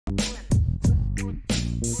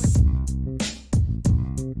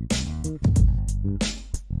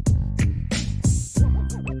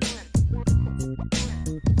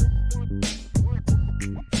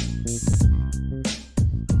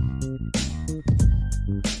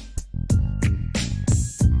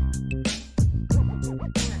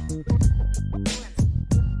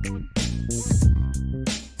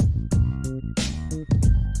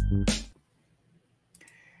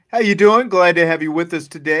you doing? Glad to have you with us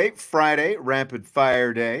today. Friday, rapid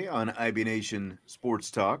fire day on IB Nation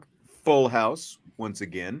Sports Talk. Full house once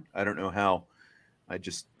again. I don't know how I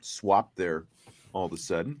just swapped there all of a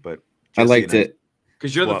sudden, but I liked it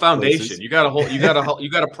because you're the foundation. Places. You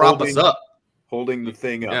gotta prop us up, holding the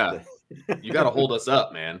thing up. Yeah, you gotta hold us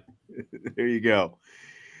up, man. There you go.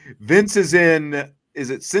 Vince is in. Is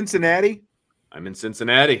it Cincinnati? I'm in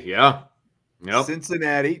Cincinnati. Yeah. Yep.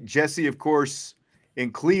 Cincinnati. Jesse, of course,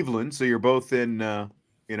 in Cleveland. So you're both in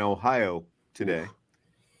Ohio today.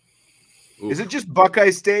 Oof. Is it just Buckeye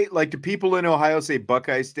State? Like, do people in Ohio say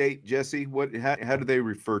Buckeye State, Jesse? How do they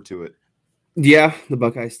refer to it? Yeah, the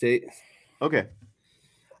Buckeye State. Okay.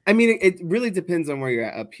 I mean, it really depends on where you're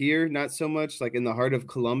at. Up here, not so much. Like in the heart of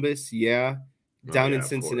Columbus, yeah. Down in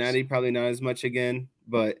Cincinnati, probably not as much again.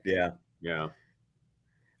 But yeah.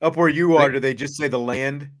 Up where you are, do they just say the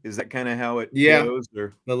land? Is that kind of how it goes?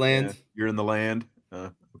 Or the land? Yeah, you're in the land.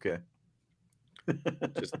 Okay.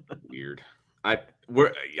 Just weird. I'm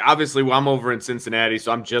over in Cincinnati,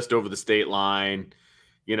 so I'm just over the state line.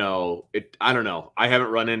 I don't know. I haven't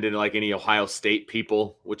run into like any Ohio State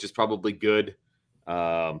people, which is probably good.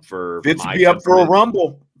 For Vince be up for a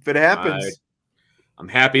rumble if it happens. I'm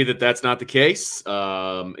happy that that's not the case.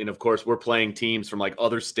 And of course, we're playing teams from like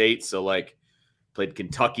other states. So like played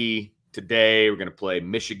Kentucky today. We're going to play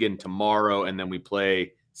Michigan tomorrow. And then we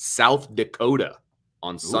play South Dakota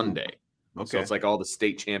on Sunday. Okay. So it's like all the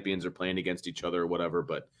state champions are playing against each other or whatever.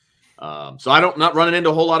 But so not running into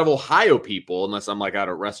a whole lot of Ohio people unless I'm like out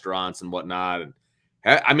at restaurants and whatnot. And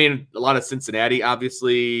I mean, a lot of Cincinnati,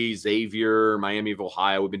 obviously, Xavier, Miami of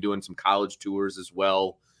Ohio. We've been doing some college tours as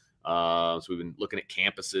well. So we've been looking at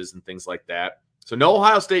campuses and things like that. So no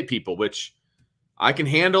Ohio State people, which I can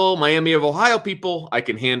handle. Miami of Ohio people. I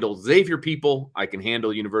can handle Xavier people. I can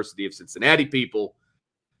handle University of Cincinnati people.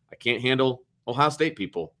 I can't handle Ohio State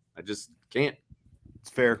people. I just can't.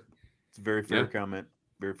 It's fair. It's a very fair comment.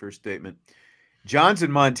 Very fair statement. John's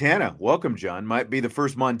in Montana. Welcome, John. Might be the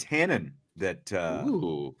first Montanan that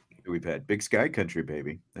we've had. Big Sky Country,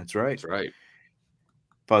 baby. That's right. That's right.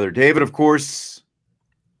 Father David, of course,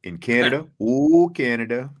 in Canada.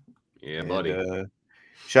 Canada. Yeah, buddy.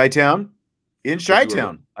 Chi-Town. In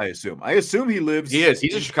Chi-Town, I assume. I assume he lives. He is.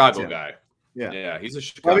 He's a Chicago guy. Yeah, he's a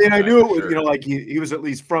Chicago. I mean, I knew it was, like he was at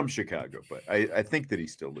least from Chicago, but I think that he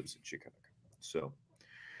still lives in Chicago. So,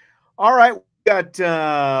 all right, we got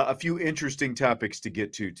a few interesting topics to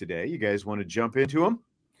get to today. You guys want to jump into them?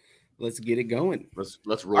 Let's get it going.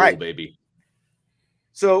 Let's roll, baby.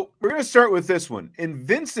 So we're going to start with this one. And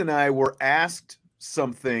Vince and I were asked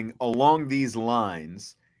something along these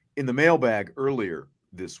lines in the mailbag earlier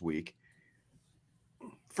this week.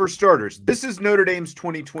 For starters, this is Notre Dame's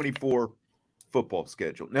 2024 football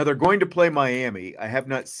schedule. Now, they're going to play Miami. I have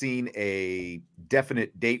not seen a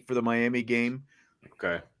definite date for the Miami game.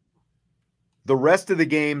 Okay. The rest of the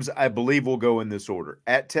games, I believe, will go in this order.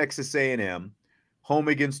 At Texas A&M, home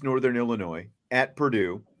against Northern Illinois, at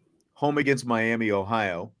Purdue, home against Miami,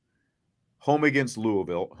 Ohio, home against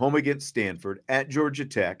Louisville, home against Stanford, at Georgia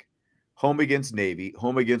Tech, home against Navy,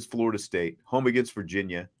 home against Florida State, home against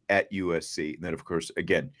Virginia, at USC. And then, of course,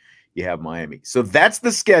 again, you have Miami. So that's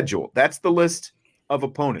the schedule. That's the list of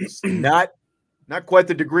opponents. Not quite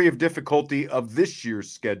the degree of difficulty of this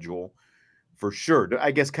year's schedule, for sure.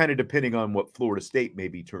 I guess kind of depending on what Florida State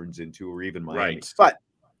maybe turns into, or even Miami. Right. But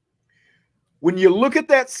when you look at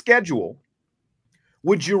that schedule,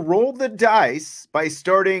 would you roll the dice by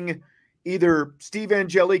starting either Steve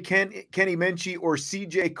Angeli, Kenny Minchey, or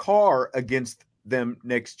CJ Carr against them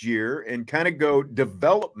next year and kind of go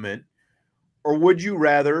development, or would you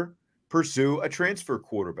rather pursue a transfer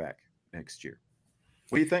quarterback next year?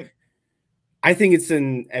 What do you think? I think it's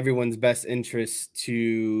in everyone's best interest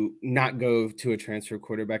to not go to a transfer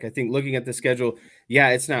quarterback. I think looking at the schedule,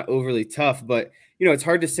 it's not overly tough, but it's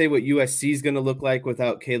hard to say what USC is going to look like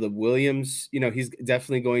without Caleb Williams. He's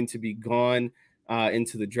definitely going to be gone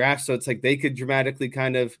into the draft. So it's like they could dramatically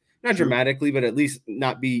not dramatically, but at least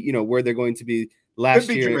not be, where they're going to be last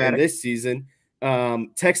year and this season.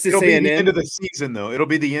 Texas A&M. It'll be the end of the season, though. It'll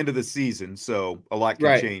be the end of the season, so a lot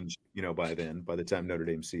can change, by the time Notre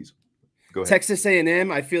Dame season. Go ahead. Texas A&M,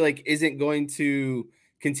 I feel like isn't going to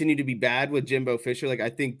continue to be bad with Jimbo Fisher. Like, I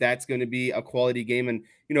think that's going to be a quality game. And,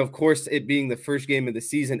 of course, it being the first game of the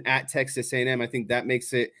season at Texas A&M, I think that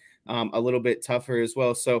makes it a little bit tougher as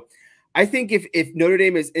well. So I think if Notre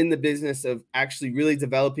Dame is in the business of actually really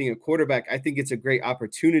developing a quarterback, I think it's a great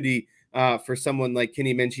opportunity for someone like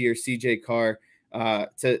Kenny Minchey or CJ Carr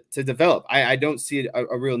to develop. I don't see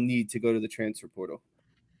a real need to go to the transfer portal.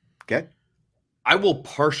 Okay. I will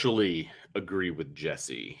partially agree with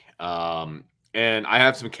Jesse. and I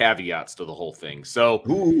have some caveats to the whole thing. So,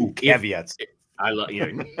 caveats. I love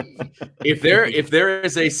if there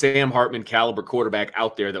is a Sam Hartman caliber quarterback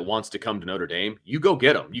out there that wants to come to Notre Dame, you go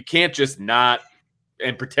get him. You can't just not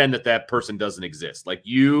and pretend that person doesn't exist. Like,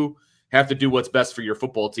 you have to do what's best for your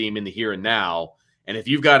football team in the here and now. And if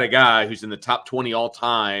you've got a guy who's in the top 20 all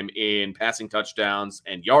time in passing touchdowns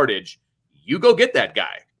and yardage, you go get that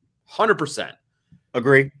guy. 100%.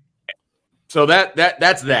 Agree. So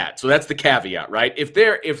that's that. So that's the caveat, right? If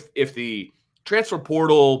the transfer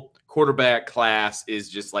portal quarterback class is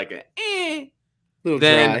just like then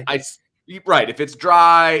dry. Right. If it's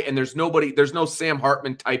dry and there's no Sam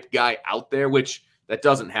Hartman type guy out there, which that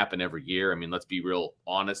doesn't happen every year. I mean, let's be real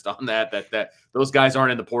honest on that those guys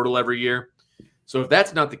aren't in the portal every year. So if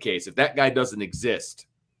that's not the case, if that guy doesn't exist,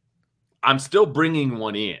 I'm still bringing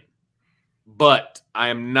one in. But I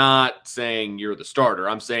am not saying you're the starter.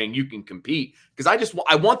 I'm saying you can compete because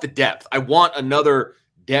I want the depth. I want another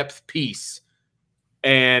depth piece,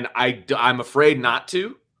 and I'm afraid not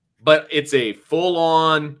to. But it's a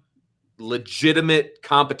full-on, legitimate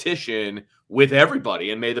competition with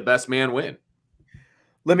everybody, and may the best man win.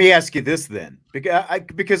 Let me ask you this then,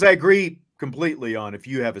 because I agree completely on if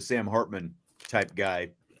you have a Sam Hartman type guy,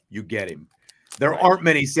 you get him. There aren't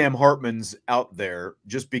many Sam Hartmans out there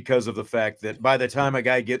just because of the fact that by the time a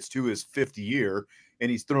guy gets to his 5th year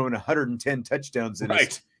and he's throwing 110 touchdowns in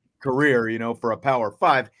his career, for a Power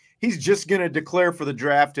 5, he's just going to declare for the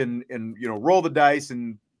draft and roll the dice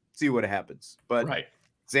and see what happens. But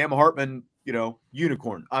Sam Hartman,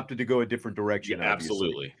 unicorn, opted to go a different direction. Yeah,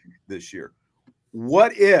 absolutely. This year.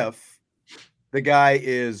 What if the guy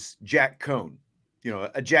is Jack Cohn,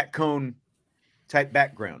 a Jack Cohn type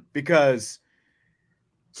background? Because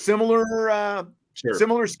similar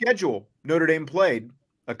schedule Notre Dame played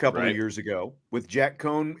a couple of years ago with Jack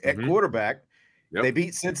Cohn at quarterback. Yep. They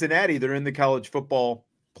beat Cincinnati. They're in the college football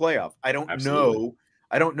playoff. I don't know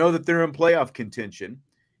that they're in playoff contention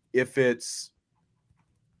if it's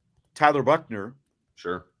Tyler Buckner,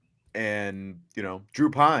 and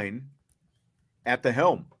Drew Pine at the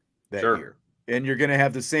helm that year, and you're going to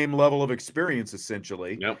have the same level of experience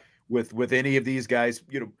essentially with any of these guys,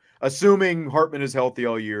 assuming Hartman is healthy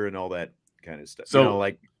all year and all that kind of stuff. So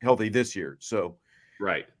like healthy this year. So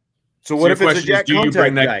So what if it's a Jack Cohn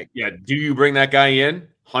type guy? Yeah, do you bring that guy in?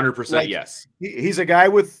 100% yes. He's a guy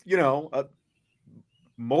with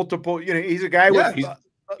multiple. He's a guy with.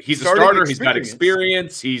 He's a starter. He's got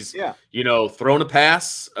experience. He's thrown a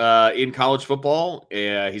pass in college football.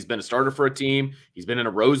 He's been a starter for a team. He's been in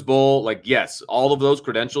a Rose Bowl. Like, yes, all of those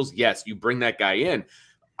credentials. Yes, you bring that guy in.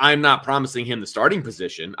 I'm not promising him the starting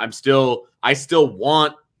position. I still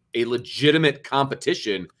want a legitimate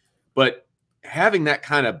competition, but having that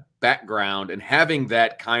kind of background and having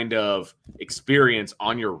that kind of experience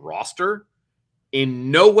on your roster in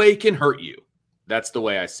no way can hurt you. That's the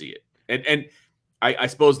way I see it. And I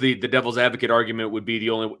suppose the devil's advocate argument would be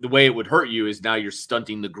the way it would hurt you is now you're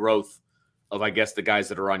stunting the growth of, I guess, the guys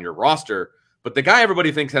that are on your roster. But the guy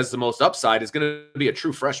everybody thinks has the most upside is going to be a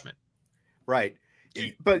true freshman. Right.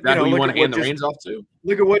 But you want to hand the reins off to?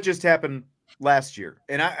 Look at what just happened last year.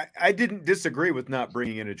 And I didn't disagree with not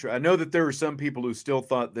bringing in I know that there were some people who still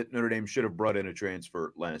thought that Notre Dame should have brought in a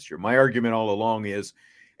transfer last year. My argument all along is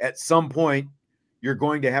at some point you're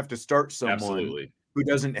going to have to start someone who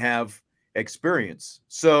doesn't have experience.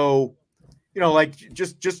 So,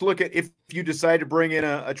 just look at if you decide to bring in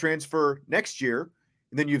a transfer next year,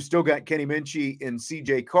 and then you've still got Kenny Minchey and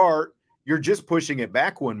CJ Carr, you're just pushing it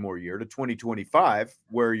back one more year to 2025,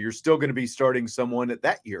 where you're still going to be starting someone at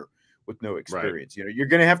that year with no experience. You're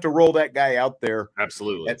going to have to roll that guy out there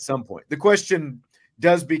at some point. The question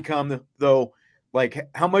does become, though, like,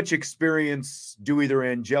 how much experience do either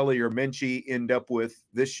Angeli or Minchey end up with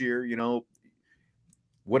this year?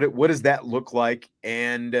 What does that look like,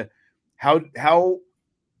 and how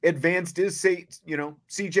advanced is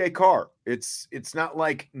CJ Carr? It's not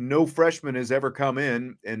like no freshman has ever come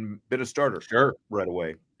in and been a starter right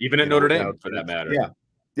away, even at Notre Dame for that matter.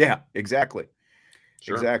 Yeah, exactly.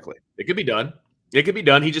 Exactly. It could be done.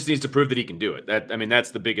 He just needs to prove that he can do it.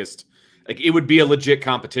 That's the biggest. Like, it would be a legit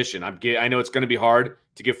competition. I know it's going to be hard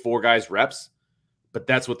to give 4 guys reps, but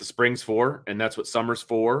that's what the spring's for, and that's what summer's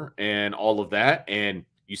for, and all of that. And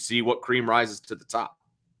you see what cream rises to the top.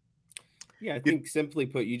 Yeah, I think simply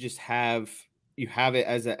put, you have it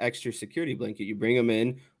as an extra security blanket. You bring them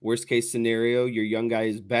in. Worst case scenario, your young guy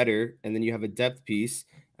is better, and then you have a depth piece.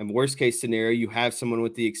 And worst case scenario, you have someone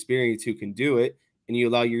with the experience who can do it, and you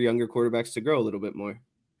allow your younger quarterbacks to grow a little bit more.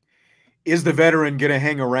 Is the veteran going to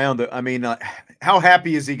hang around? How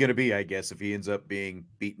happy is he going to be, I guess, if he ends up being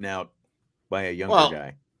beaten out by a younger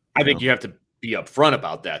guy? I think you have to be upfront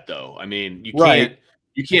about that, though. I mean, you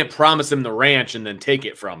can't promise him the ranch and then take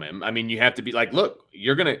it from him. I mean, you have to be like, look,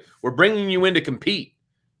 we're bringing you in to compete.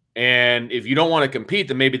 And if you don't want to compete,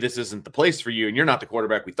 then maybe this isn't the place for you. And you're not the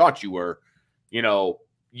quarterback we thought you were. You know,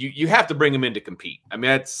 you have to bring him in to compete. I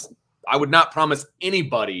mean, I would not promise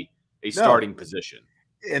anybody a starting position.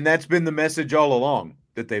 And that's been the message all along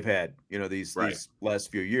that they've had, you know, these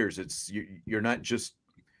last few years. It's you're not just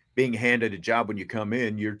being handed a job when you come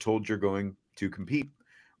in, you're told you're going to compete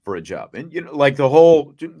for a job. And, you know, like the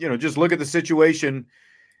whole, you know, just look at the situation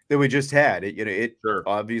that we just had. It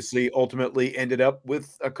obviously ultimately ended up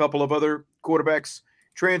with a couple of other quarterbacks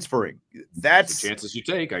transferring. That's the chances you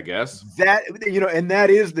take, I guess. That, you know, and that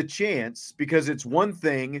is the chance, because it's one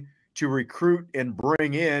thing to recruit and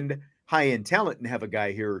bring in high-end talent and have a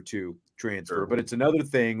guy here or two transfer, but it's another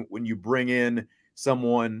thing when you bring in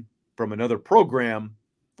someone from another program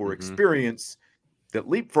for experience that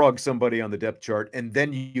leapfrogs somebody on the depth chart, and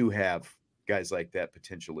then you have guys like that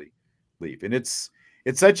potentially leave. And it's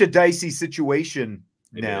such a dicey situation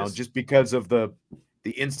now, just because of the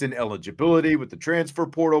instant eligibility with the transfer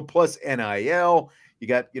portal plus NIL. You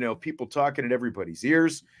got, you know, people talking in everybody's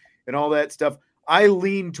ears and all that stuff. I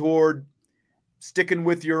lean toward sticking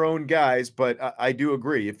with your own guys, but I do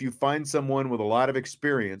agree. If you find someone with a lot of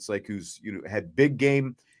experience, like who's, you know, had big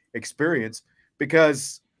game experience,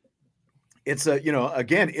 because it's a, you know,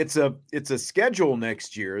 again, it's a schedule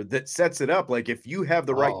next year that sets it up. Like if you have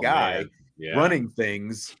the right guy running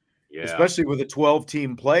things, especially with a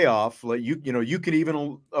 12-team playoff, like you know, you can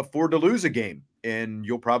even afford to lose a game and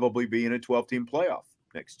you'll probably be in a 12-team playoff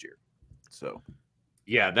next year. So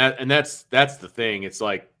that's the thing. It's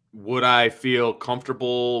like, would I feel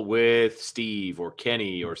comfortable with Steve or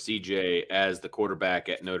Kenny or CJ as the quarterback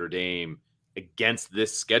at Notre Dame against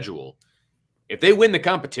this schedule? If they win the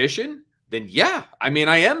competition, then yeah, I mean,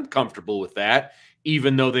 I am comfortable with that,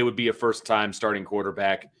 even though they would be a first-time starting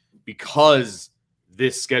quarterback, because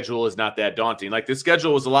this schedule is not that daunting. Like, this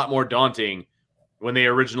schedule was a lot more daunting when they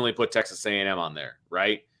originally put Texas A&M on there,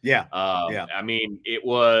 right? Yeah. I mean, it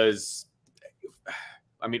was –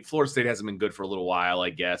 I mean, Florida State hasn't been good for a little while,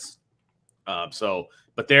 I guess.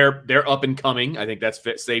 But they're up and coming. I think that's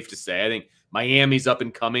safe to say. I think Miami's up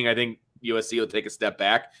and coming. I think USC will take a step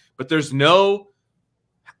back. But there's no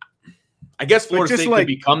 – I guess Florida State could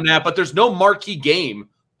become that, but there's no marquee game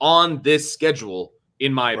on this schedule,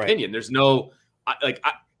 in my opinion. There's no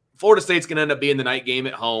 – Florida State's going to end up being the night game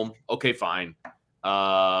at home. Okay, fine.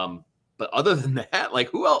 But other than that, like,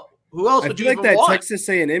 who else would you even want? I feel like that Texas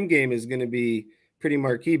A&M game is going to be – pretty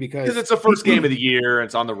marquee because it's the first game of the year and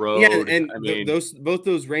it's on the road. Yeah, and I mean, both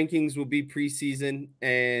those rankings will be preseason,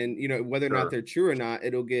 and you know, whether or not they're true or not,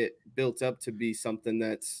 it'll get built up to be something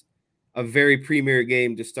that's a very premier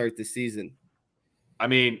game to start the season. I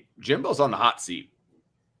mean, Jimbo's on the hot seat.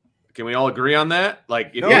 Can we all agree on that?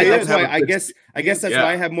 Like, that's why I guess that's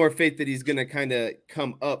why I have more faith that he's gonna kind of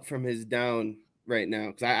come up from his down right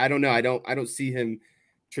now, because I don't know, I don't see him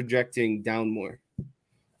trajecting down more.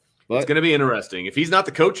 But it's going to be interesting. If he's not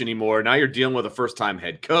the coach anymore, now you're dealing with a first-time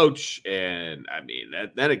head coach, and I mean,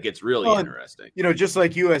 then it gets really interesting. You know, just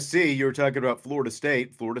like USC, you were talking about Florida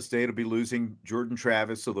State. Florida State will be losing Jordan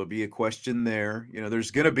Travis, so there'll be a question there. You know,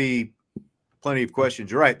 there's going to be plenty of questions.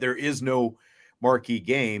 You're right. There is no marquee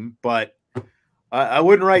game, but I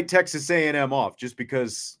wouldn't write Texas A&M off just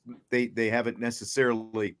because they haven't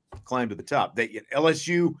necessarily climbed to the top.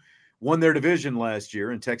 LSU won their division last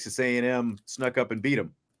year, and Texas A&M snuck up and beat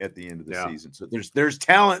them at the end of the season. So there's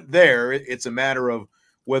talent there. It's a matter of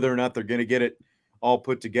whether or not they're going to get it all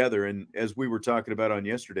put together. And as we were talking about on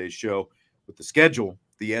yesterday's show, with the schedule,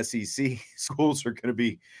 the SEC schools are going to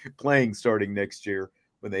be playing starting next year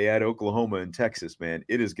when they add Oklahoma and Texas, man.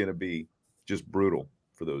 It is going to be just brutal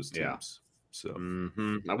for those teams. Yeah. So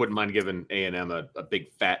I wouldn't mind giving A&M a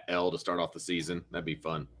big fat L to start off the season. That'd be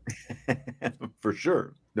fun. For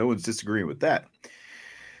sure. No one's disagreeing with that.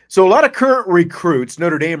 So a lot of current recruits,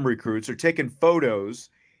 Notre Dame recruits, are taking photos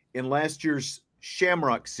in last year's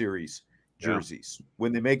Shamrock Series jerseys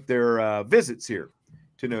when they make their visits here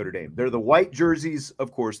to Notre Dame. They're the white jerseys,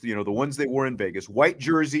 of course, you know, the ones they wore in Vegas. White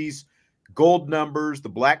jerseys, gold numbers, the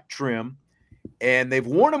black trim, and they've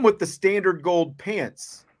worn them with the standard gold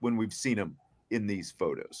pants when we've seen them in these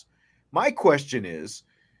photos. My question is,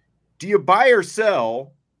 do you buy or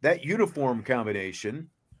sell that uniform combination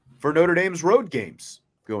for Notre Dame's road games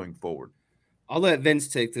going forward? I'll let Vince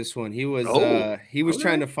take this one. He was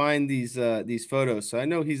trying to find these photos, so I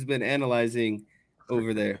know he's been analyzing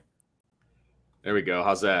over there. There we go.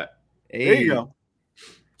 How's that? Hey. There you go.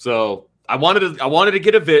 So I wanted to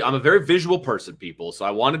get a I'm a very visual person, people, so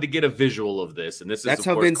I wanted to get a visual of this, and that's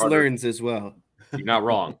how Vince learns as well. You're not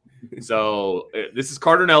wrong. So this is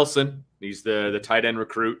Carter Nelson. He's the tight end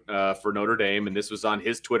recruit for Notre Dame, and this was on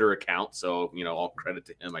his Twitter account. So all credit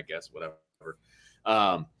to him, I guess, whatever.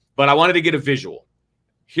 But I wanted to get a visual.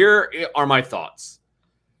 Here are my thoughts.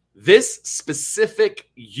 This specific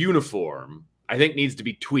uniform, I think, needs to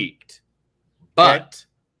be tweaked, but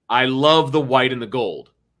I love the white and the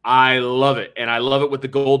gold. I love it, and I love it with the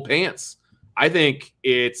gold pants. I think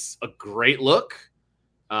it's a great look.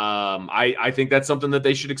 I think that's something that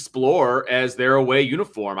they should explore as their away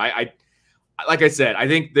uniform. I like I said, I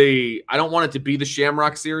think I don't want it to be the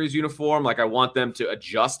Shamrock Series uniform. Like, I want them to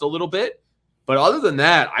adjust a little bit. But other than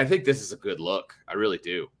that, I think this is a good look. I really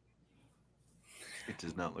do. It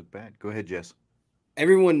does not look bad. Go ahead, Jess.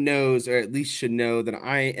 Everyone knows, or at least should know, that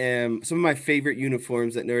some of my favorite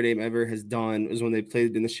uniforms that Notre Dame ever has done was when they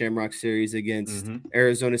played in the Shamrock Series against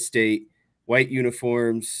Arizona State. White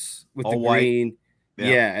uniforms with all the green.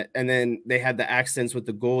 Yeah, and then they had the accents with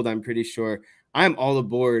the gold, I'm pretty sure. I'm all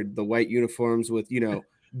aboard the white uniforms with,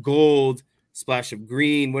 gold, splash of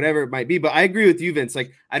green, whatever it might be. But I agree with you, Vince.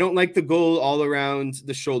 Like, I don't like the gold all around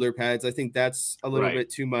the shoulder pads. I think that's a little bit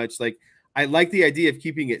too much. Like, I like the idea of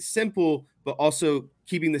keeping it simple, but also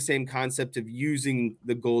keeping the same concept of using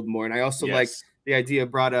the gold more. And I also like the idea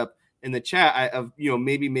brought up in the chat of,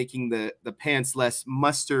 maybe making the pants less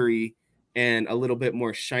mustery and a little bit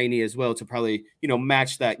more shiny as well to probably,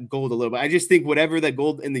 match that gold a little bit. I just think whatever that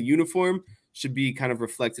gold in the uniform should be kind of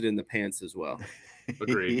reflected in the pants as well.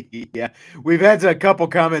 Agreed. Yeah. We've had a couple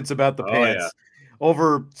comments about the pants.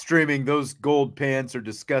 Over streaming. Those gold pants are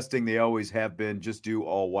disgusting. They always have been. Just do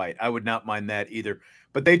all white. I would not mind that either.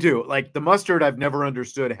 But they do. Like the mustard, I've never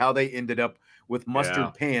understood how they ended up with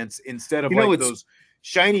mustard pants instead of those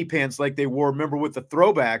shiny pants like they wore. Remember with the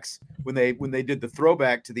throwbacks when they did the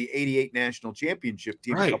throwback to the '88 national championship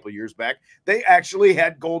team a couple of years back, they actually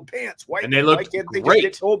had gold pants. Why and they looked great. They just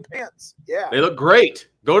get gold pants? Yeah, they look great.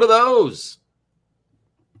 Go to those.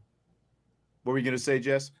 What were you going to say,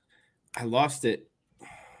 Jess? I lost it.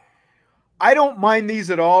 I don't mind these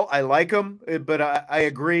at all. I like them, but I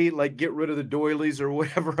agree. Like, get rid of the doilies or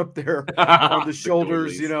whatever up there on the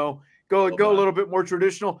shoulders. Go a little bit more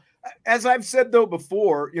traditional. As I've said though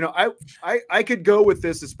before, I could go with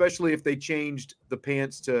this, especially if they changed the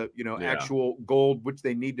pants to actual gold, which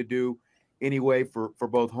they need to do anyway for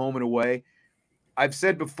both home and away. I've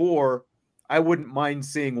said before, I wouldn't mind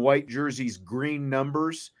seeing white jerseys, green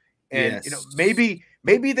numbers, and maybe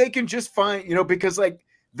they can just find because like.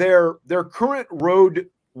 Their current road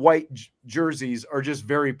white jerseys are just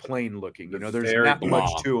very plain looking. There's not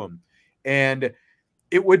much to them. And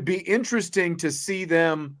it would be interesting to see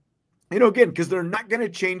them, again, because they're not going to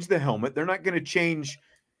change the helmet. They're not going to change,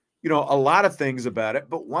 a lot of things about it.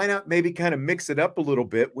 But why not maybe kind of mix it up a little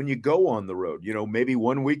bit when you go on the road? Maybe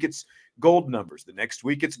one week it's gold numbers. The next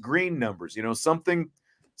week it's green numbers, something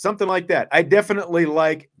like that. I definitely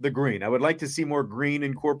like the green. I would like to see more green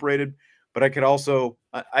incorporated. But I could also,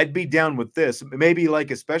 I'd be down with this. Maybe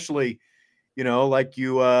like, especially, like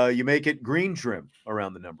you make it green trim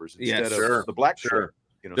around the numbers instead of the black trim.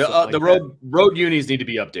 The road unis need to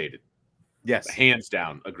be updated. Yes. Hands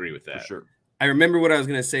down. Agree with that. For sure. I remember what I was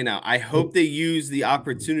going to say now. I hope they use the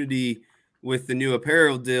opportunity with the new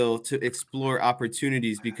apparel deal to explore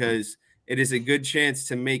opportunities, because it is a good chance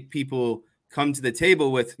to make people come to the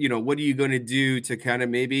table with, what are you going to do to kind of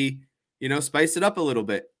maybe, spice it up a little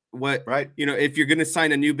bit. If you're going to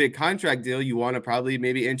sign a new big contract deal, you want to probably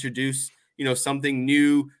maybe introduce, something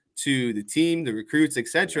new to the team, the recruits,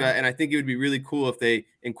 etc. And I think it would be really cool if they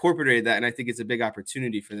incorporated that. And I think it's a big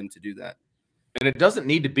opportunity for them to do that. And it doesn't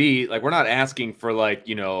need to be like, we're not asking for like,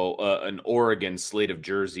 an Oregon slate of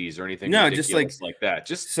jerseys or anything. No, just like that.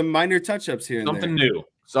 Just some minor touch-ups here.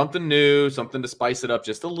 Something new, something to spice it up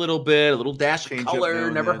just a little bit, a little dash of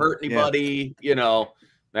color, never hurt anybody,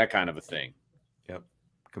 that kind of a thing.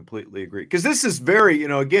 Completely agree. Because this is very,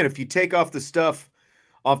 again, if you take off the stuff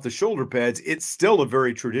off the shoulder pads, it's still a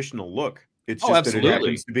very traditional look. It's just that it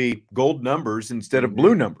happens to be gold numbers instead of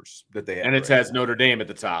blue numbers that they have. And it has Notre Dame at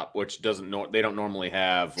the top, which they don't normally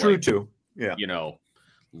have. True, too. Yeah.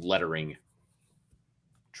 Lettering.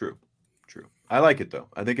 True. I like it, though.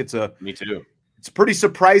 I think Me too. It's a pretty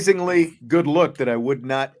surprisingly good look that I would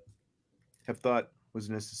not have thought was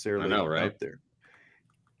necessarily out there.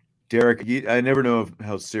 Derek, I never know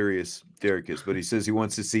how serious Derek is, but he says he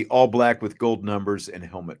wants to see all black with gold numbers and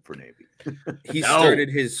helmet for Navy. He started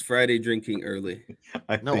his Friday drinking early.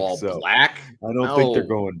 I think all so. Black? I don't think they're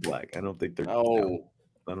going black. I don't think they're. No.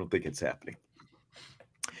 I don't think it's happening.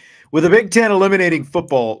 With the Big Ten eliminating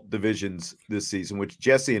football divisions this season, which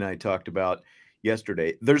Jesse and I talked about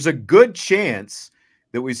yesterday, there's a good chance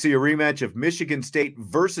that we see a rematch of Michigan State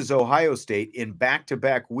versus Ohio State in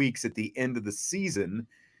back-to-back weeks at the end of the season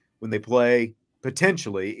when they play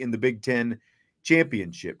potentially in the Big Ten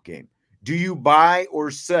championship game. Do you buy or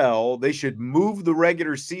sell? They should move the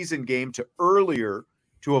regular season game to earlier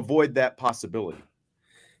to avoid that possibility.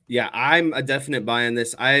 Yeah, I'm a definite buy on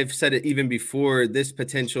this. I've said it even before this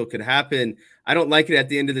potential could happen. I don't like it at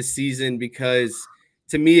the end of the season because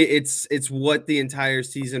to me, it's what the entire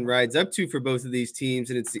season rides up to for both of these teams,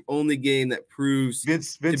 and it's the only game that proves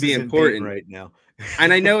Vince to be important right now.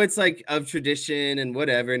 And I know it's like of tradition and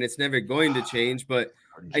whatever, and it's never going to change, but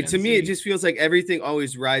to me, it just feels like everything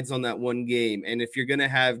always rides on that one game. And if you're going to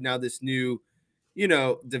have now this new,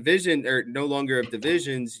 division or no longer of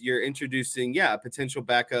divisions, you're introducing, a potential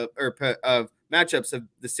backup or of matchups of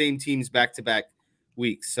the same teams back-to-back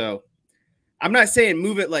weeks. So I'm not saying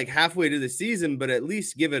move it like halfway to the season, but at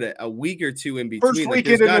least give it a week or two in between. First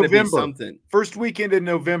weekend in November. First weekend in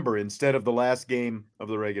November instead of the last game of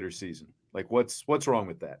the regular season. Like, what's wrong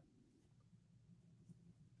with that?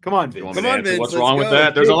 Come on, Vince. Come on, Vince. What's wrong with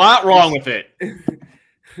that? There's a lot wrong with it.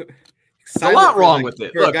 There's a lot wrong with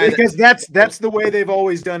it. Look, because that's the way they've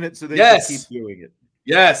always done it, so they can keep doing it.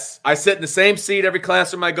 Yes, I sit in the same seat every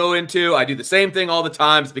classroom I go into. I do the same thing all the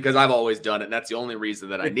times because I've always done it, and that's the only reason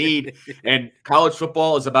that I need. And college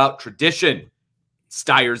football is about tradition.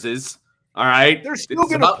 Steyers is, all right? They're still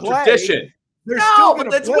going to play. Tradition. But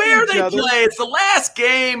that's where they play. It's the last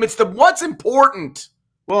game. It's what's important.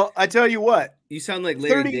 Well, I tell you what. You sound like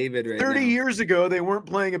Larry David right 30 now. years ago, they weren't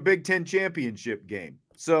playing a Big Ten championship game.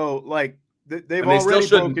 So, like, they've already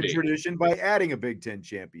broken tradition by adding a Big Ten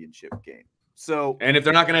championship game. So, and if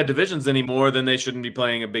they're not going to have divisions anymore, then they shouldn't be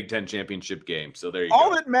playing a Big Ten championship game. So there you go.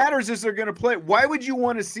 All that matters is they're going to play. Why would you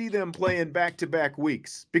want to see them playing back-to-back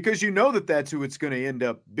weeks? Because you know that's who it's going to end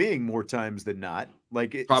up being more times than not.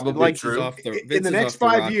 Like it's probably like true. In the next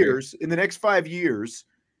 5 years,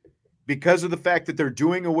 because of the fact that they're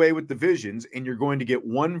doing away with divisions, and you're going to get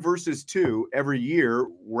 1 versus 2 every year,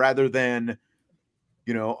 rather than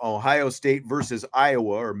Ohio State versus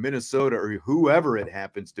Iowa or Minnesota or whoever it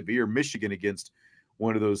happens to be, or Michigan against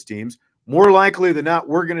one of those teams. More likely than not,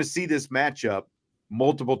 we're going to see this matchup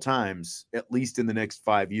multiple times, at least in the next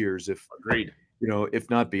 5 years, if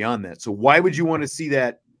not beyond that. So why would you want to see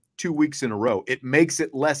that 2 weeks in a row? It makes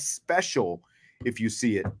it less special if you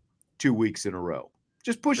see it 2 weeks in a row.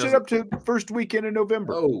 Just push it up to first weekend in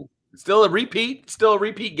November. Oh, it's still a repeat. Still a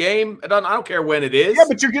repeat game. I don't care when it is. Yeah,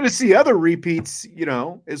 but you're going to see other repeats,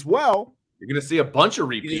 as well. You're going to see a bunch of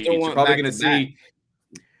repeats. You're probably going to see,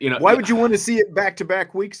 Why would you want to see it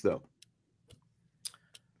back-to-back weeks, though?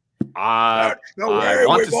 I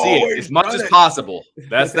want to see it as much as possible.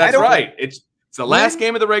 That's right. It's the last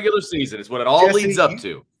game of the regular season. It's what it all leads up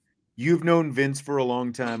to. You've known Vince for a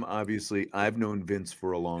long time, obviously. I've known Vince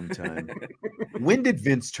for a long time. When did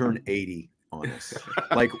Vince turn 80 on us?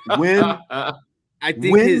 Like, when? I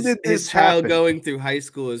think his child going through high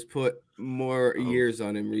school has put more years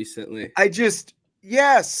on him recently.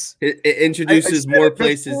 Yes. It introduces more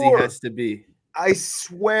places he has to be. I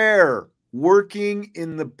swear, working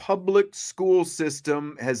in the public school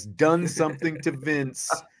system has done something to Vince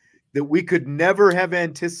that we could never have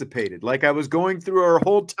anticipated. Like, I was going through our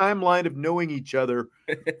whole timeline of knowing each other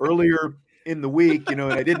earlier in the week, and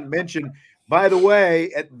I didn't mention, by the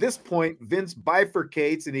way, at this point, Vince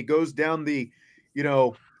bifurcates and he goes down the,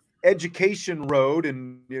 education road,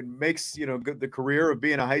 and it makes, the career of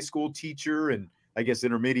being a high school teacher and I guess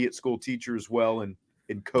intermediate school teacher as well, and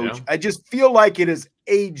coach. Yeah. I just feel like it has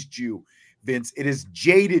aged you, Vince. It has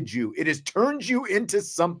jaded you. It has turned you into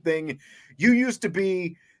something. You used to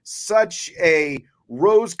be such a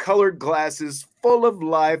rose-colored glasses, full of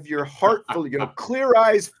life, your heart full, clear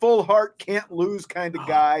eyes, full heart, can't lose kind of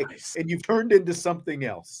guy, and you've turned into something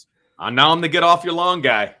else. Now I'm the get off your lawn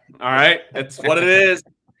guy. All right, that's what it is.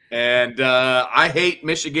 And I hate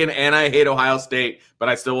Michigan and I hate Ohio State, but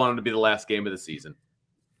I still want them to be the last game of the season.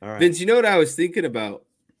 All right. Vince, you know what I was thinking about?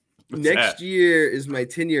 Next year is my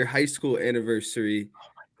 10-year high school anniversary.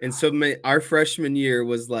 And so our freshman year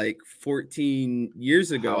was like 14 years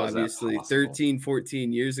ago, obviously. 13,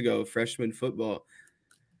 14 years ago, freshman football.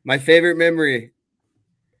 My favorite memory,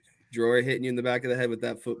 Droy hitting you in the back of the head with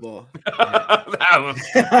that football.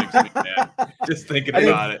 Just thinking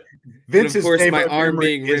about it. Vince's and of course, my arm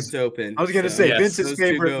being ripped open. I was going to say, Vince's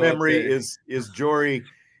favorite memory is Jory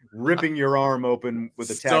ripping your arm open with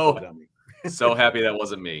a tackle dummy. So happy that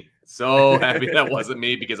wasn't me. So happy that wasn't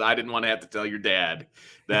me, because I didn't want to have to tell your dad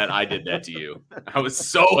that I did that to you. I was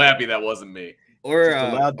so happy that wasn't me.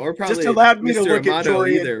 or probably allowed me to Mr. look at Amato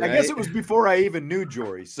Jory. either, right? I guess it was before I even knew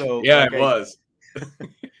Jory. So yeah, it was.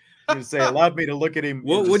 I was say allowed me to look at him.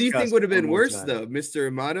 What do you think would have been worse though, Mr.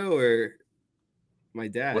 Amato or my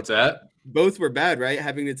dad? What's that? Both were bad, right?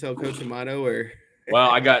 Having to tell Coach Amato or.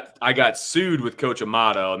 Well, I got sued with Coach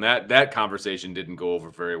Amato, and that conversation didn't go over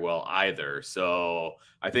very well either. So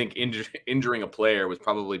I think injuring a player was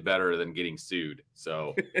probably better than getting sued.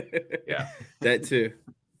 So yeah, that too.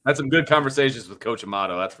 Had some good conversations with Coach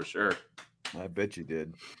Amato, that's for sure. I bet you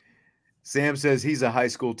did. Sam says he's a high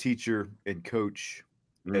school teacher and coach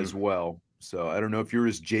as well. So I don't know if you're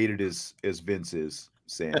as jaded as Vince is,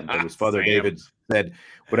 Sam. But his father David said,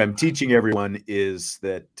 "What I'm teaching everyone is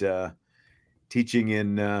that." Teaching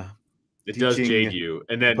in it does jade you,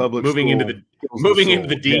 and then moving into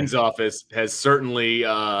the dean's office has certainly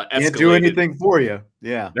escalated. Can't do anything for you.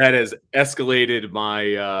 Yeah, that has escalated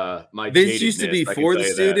my my. Vince used to be for the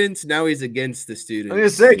students. Now he's against the students. I'm gonna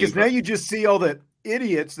say because now you just see all the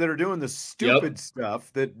idiots that are doing the stupid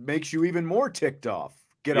stuff that makes you even more ticked off.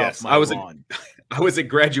 Get off my lawn. I was at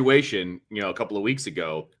graduation, a couple of weeks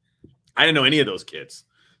ago. I didn't know any of those kids,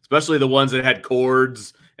 especially the ones that had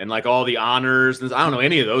cords and like all the honors. I don't know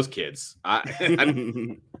any of those kids.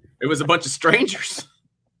 It was a bunch of strangers.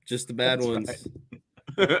 Just the bad ones.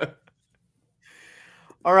 Right.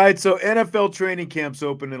 All right, so NFL training camps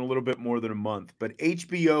open in a little bit more than a month, but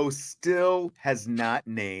HBO still has not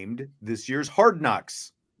named this year's Hard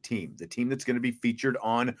Knocks team, the team that's going to be featured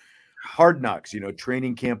on Hard Knocks,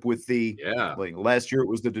 training camp with like last year it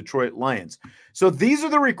was the Detroit Lions. So these are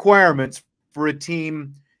the requirements for a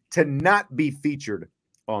team to not be featured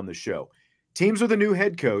on the show. Teams with a new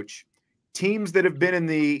head coach, teams that have been in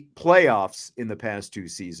the playoffs in the past 2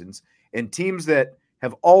 seasons, and teams that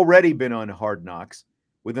have already been on Hard Knocks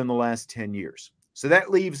within the last 10 years. So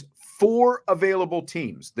that leaves 4 available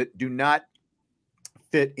teams that do not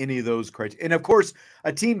fit any of those criteria. And of course,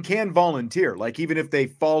 a team can volunteer. Like even if they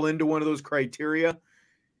fall into one of those criteria,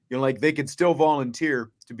 like they could still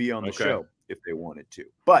volunteer to be on the show if they wanted to.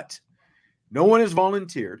 But no one has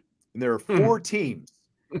volunteered, and there are 4 teams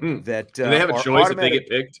that do they have a choice if they get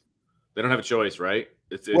picked? They don't have a choice, right?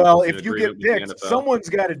 It's if you get picked, someone's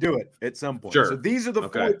got to do it at some point. Sure. So these are the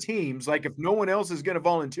 4 teams. Like if no one else is going to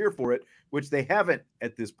volunteer for it, which they haven't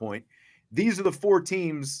at this point, these are the 4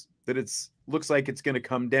 teams that looks like it's going to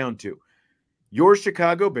come down to. Your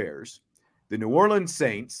Chicago Bears, the New Orleans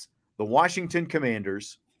Saints, the Washington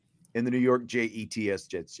Commanders, and the New York Jets.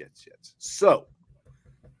 So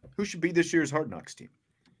who should be this year's Hard Knocks team?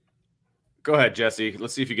 Go ahead, Jesse.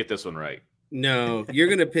 Let's see if you get this one right. No, you're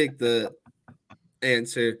going to pick the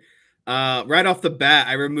answer. Right off the bat,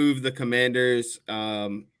 I removed the Commanders.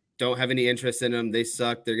 Don't have any interest in them. They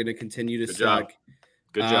suck. They're going to continue to suck.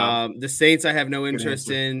 Good job. The Saints, I have no interest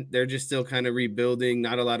in. They're just still kind of rebuilding.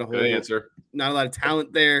 Not a lot of not a lot of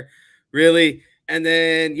talent there, really. And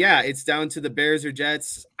then, it's down to the Bears or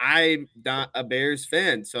Jets. I'm not a Bears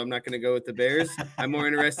fan, so I'm not going to go with the Bears. I'm more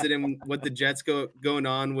interested in what the Jets going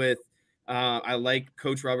on with. I like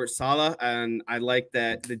Coach Robert Saleh, and I like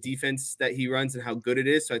that the defense that he runs and how good it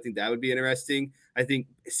is. So I think that would be interesting. I think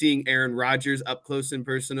seeing Aaron Rodgers up close and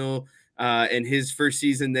personal in his first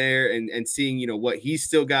season there and seeing, what he's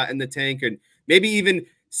still got in the tank, and maybe even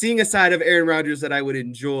seeing a side of Aaron Rodgers that I would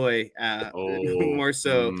enjoy more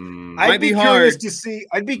so. I'd be curious to see.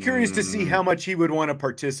 I'd be curious to see how much he would want to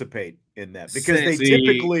participate in that, because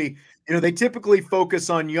they typically focus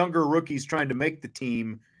on younger rookies trying to make the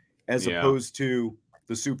team as opposed to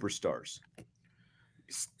the superstars.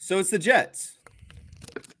 So it's the Jets.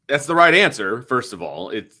 That's the right answer. First of all,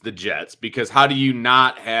 it's the Jets, because how do you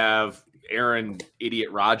not have Aaron Idiot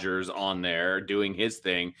Rodgers on there doing his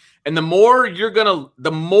thing? And the more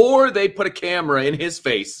they put a camera in his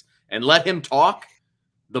face and let him talk,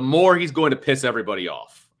 the more he's going to piss everybody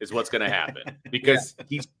off is what's going to happen, because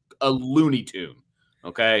he's a Looney Tune.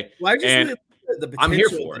 Okay. Well, the potential I'm here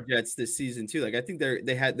for of the Jets this season too. Like I think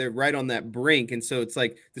they're right on that brink, and so it's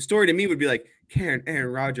like the story to me would be like, can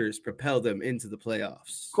Aaron Rodgers propel them into the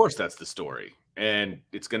playoffs? Of course, that's the story, and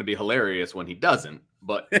it's going to be hilarious when he doesn't.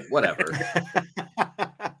 But whatever.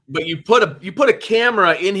 But you put a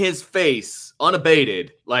camera in his face,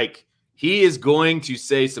 unabated, like he is going to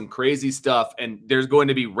say some crazy stuff, and there's going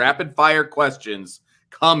to be rapid fire questions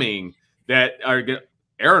coming that are going.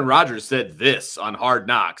 Aaron Rodgers said this on Hard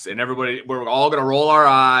Knocks, and we're all going to roll our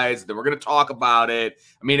eyes. Then we're going to talk about it.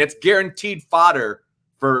 I mean, it's guaranteed fodder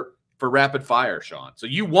for rapid fire, Sean. So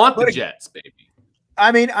you want the Jets, baby.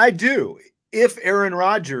 I mean, I do, if Aaron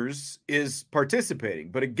Rodgers is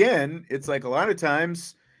participating. But again, it's like a lot of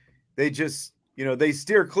times they just, they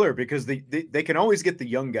steer clear because they can always get the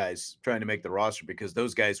young guys trying to make the roster because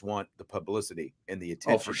those guys want the publicity and the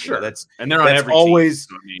attention. Oh, for sure. And they're on every always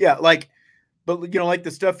team. Yeah, but like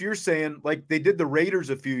the stuff you're saying, like they did the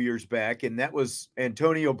Raiders a few years back, and that was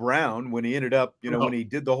Antonio Brown when he ended up, when he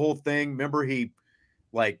did the whole thing. Remember, he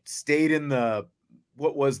stayed in the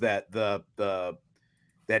what was that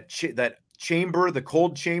that chamber, the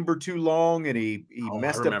cold chamber, too long, and he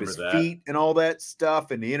messed up his feet and all that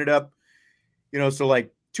stuff, and he ended up, so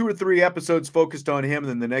 2 or 3 episodes focused on him, and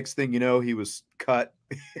then the next thing he was cut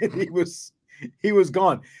and he was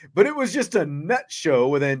gone. But it was just a nut show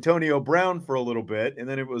with Antonio Brown for a little bit, and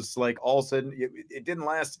then it was all of a sudden it didn't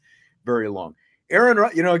last very long. Aaron,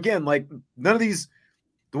 again, none of these,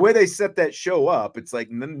 the way they set that show up, it's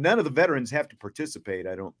none of the veterans have to participate,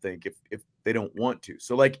 I don't think, if they don't want to.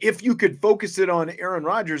 So if you could focus it on Aaron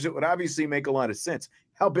Rodgers, it would obviously make a lot of sense.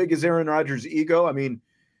 How big is Aaron Rodgers' ego? I mean,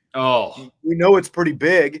 we know it's pretty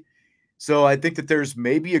big. So I think that there's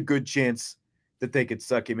maybe a good chance that they could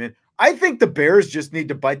suck him in. I think the Bears just need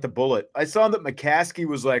to bite the bullet. I saw that McCaskey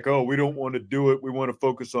was like, "Oh, we don't want to do it. We want to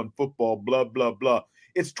focus on football, blah, blah, blah."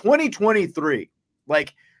 It's 2023.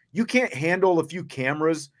 You can't handle a few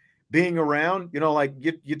cameras being around.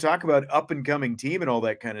 You talk about up-and-coming team and all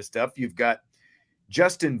that kind of stuff. You've got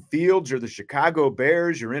Justin Fields or the Chicago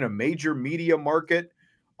Bears. You're in a major media market.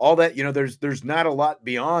 All that, there's not a lot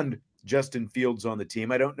beyond Justin Fields on the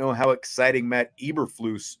team. I don't know how exciting Matt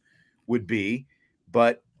Eberflus would be,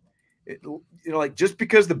 but just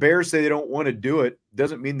because the Bears say they don't want to do it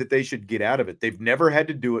doesn't mean that they should get out of it. They've never had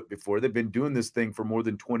to do it before. They've been doing this thing for more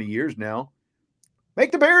than 20 years now.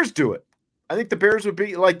 Make the Bears do it. I think the Bears would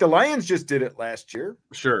be the Lions just did it last year.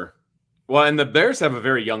 Sure. Well, and the Bears have a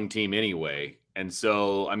very young team anyway. And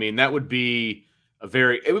so, I mean, that would be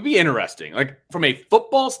it would be interesting. From a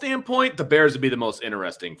football standpoint, the Bears would be the most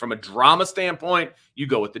interesting. From a drama standpoint, you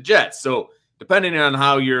go with the Jets. So depending on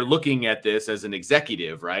how you're looking at this as an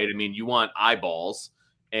executive, right? I mean, you want eyeballs,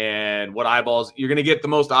 and what eyeballs? You're going to get the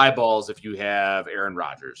most eyeballs if you have Aaron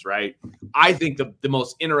Rodgers, right? I think the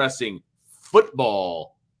most interesting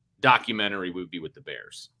football documentary would be with the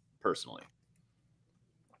Bears, personally.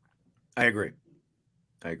 I agree.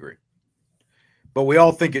 But we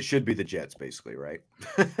all think it should be the Jets, basically, right?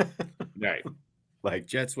 Right.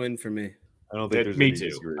 Jets win for me. I don't think there's me any too.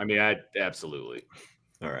 disagreement. I mean, I absolutely.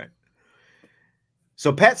 All right.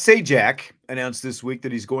 So Pat Sajak announced this week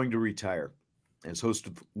that he's going to retire as host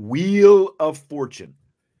of Wheel of Fortune.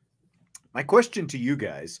 My question to you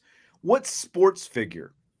guys, what sports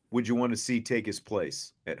figure would you want to see take his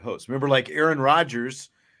place at host? Remember, Aaron Rodgers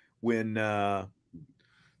when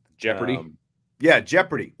Jeopardy?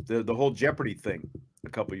 Jeopardy, the whole Jeopardy thing a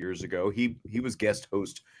couple years ago. He was guest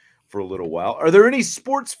host for a little while. Are there any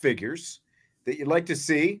sports figures that you'd like to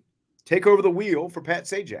see take over the wheel for Pat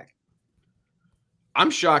Sajak? I'm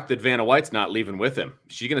shocked that Vanna White's not leaving with him.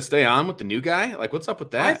 Is she going to stay on with the new guy? What's up with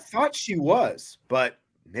that? I thought she was, but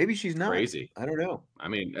maybe she's not. Crazy. I don't know. I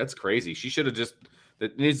mean, that's crazy. She should have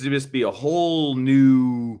that needs to just be a whole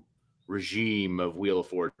new regime of Wheel of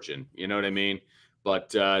Fortune. You know what I mean?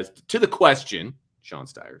 But to the question, Sean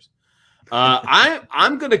Stiers,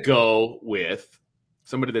 I'm going to go with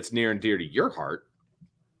somebody that's near and dear to your heart,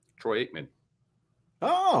 Troy Aikman.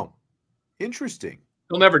 Oh, interesting.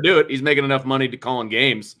 He'll never do it. He's making enough money to call in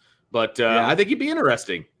games, but I think he'd be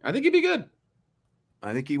interesting. I think he'd be good.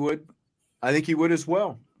 I think he would. I think he would as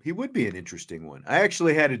well. He would be an interesting one. I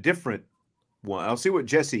actually had a different one. I'll see what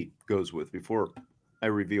Jesse goes with before I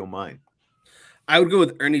reveal mine. I would go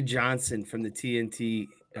with Ernie Johnson from the TNT.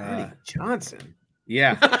 Ernie Johnson?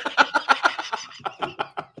 Yeah.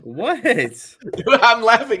 What? I'm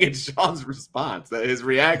laughing at Sean's response, his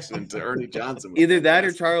reaction to Ernie Johnson. Either that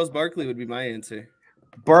or Charles Barkley would be my answer.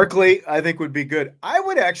 Barkley, I think, would be good. I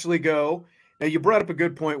would actually go. Now, you brought up a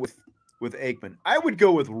good point with Aikman. I would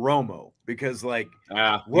go with Romo because, Romo,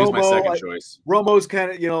 he's my second choice. Romo's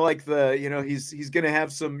kind of, he's going to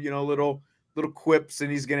have some, little quips,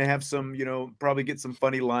 and he's going to have some, probably get some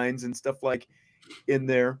funny lines and stuff in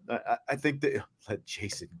there. I think that let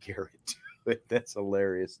Jason Garrett do it. That's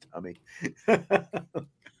hilarious, Tommy.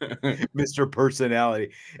 Mr.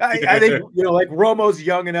 Personality. I think, Romo's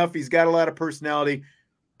young enough. He's got a lot of personality.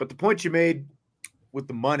 But the point you made with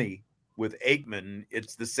the money with Aikman,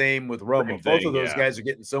 it's the same with Romo. Both of those guys are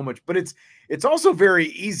getting so much, but it's also very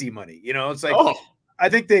easy money. It's I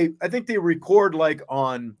think they record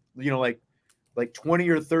on, like 20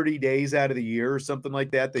 or 30 days out of the year or something like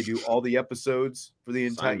that. They do all the episodes for the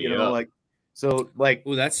entire, oh,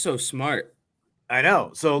 that's so smart. I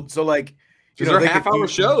know. So they're half-hour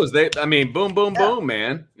shows. Boom, boom, boom,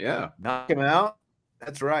 man. Yeah. Knock him out.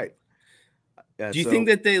 That's right. Do you think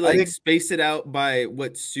that they space it out by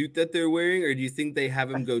what suit that they're wearing, or do you think they have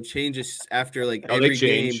him go change after every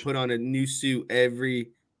game, put on a new suit every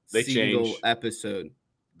single episode?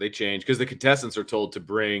 They change because the contestants are told to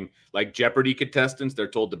bring, like Jeopardy contestants, they're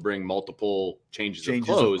told to bring multiple changes of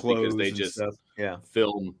clothes because they just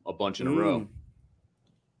film a bunch in a row.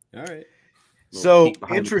 All right. So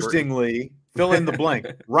interestingly, fill in the blank.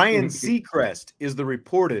 Ryan Seacrest is the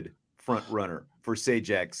reported front runner for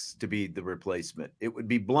Sajak to be the replacement. It would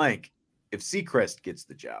be blank if Seacrest gets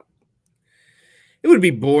the job. It would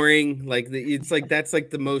be boring. That's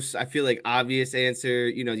the most, I feel like, obvious answer.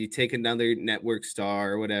 You take another network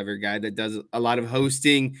star or whatever guy that does a lot of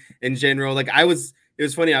hosting in general. It was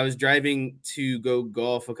funny. I was driving to go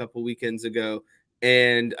golf a couple weekends ago,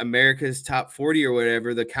 and America's Top 40 or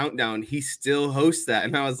whatever, the countdown, he still hosts that.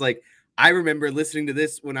 And I was like, I remember listening to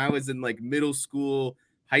this when I was in middle school,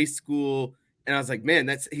 high school. And I was like,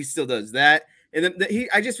 man, he still does that. And then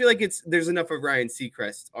I just feel like there's enough of Ryan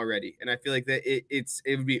Seacrest already. And I feel like that it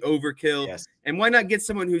would be overkill. Yes. And why not get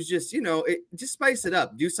someone who's just, just spice it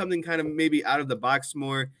up, do something kind of maybe out of the box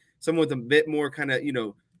more, someone with a bit more kind of,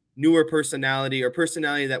 newer personality or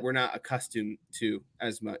personality that we're not accustomed to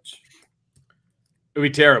as much. It would be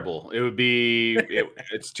terrible. It would be,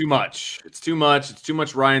 it's too much. It's too much. It's too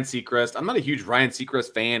much Ryan Seacrest. I'm not a huge Ryan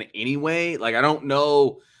Seacrest fan anyway. I don't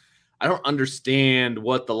know. I don't understand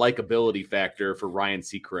what the likability factor for Ryan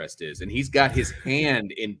Seacrest is. And he's got his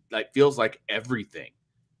hand in, feels like everything.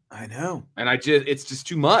 I know. And it's just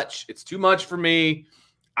too much. It's too much for me.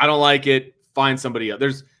 I don't like it. Find somebody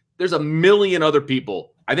else. There's a million other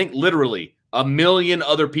people. I think literally a million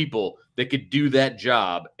other people that could do that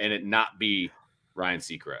job and it not be Ryan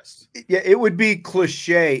Seacrest. Yeah, it would be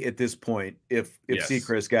cliche at this point if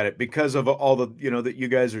Seacrest got it because of all the that you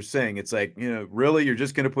guys are saying. It's really you're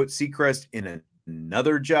just going to put Seacrest in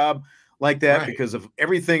another job like that because of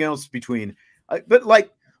everything else between.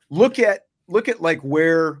 But look at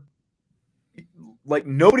where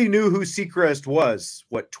nobody knew who Seacrest was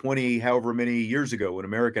 20 however many years ago when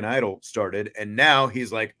American Idol started, and now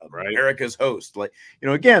he's America's host.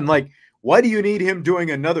 Again, why do you need him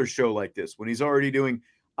doing another show like this when he's already doing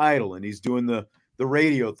Idol and he's doing the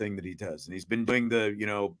radio thing that he does, and he's been doing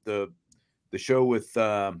the show with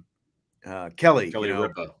Kelly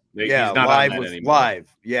Ripa. Yeah, live with anymore.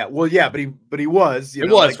 Live. Yeah, well, yeah, but he was. It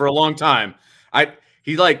was for a long time.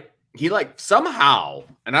 He somehow,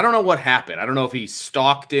 and I don't know what happened. I don't know if he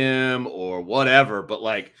stalked him or whatever,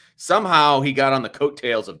 but somehow he got on the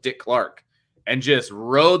coattails of Dick Clark and just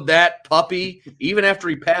rode that puppy even after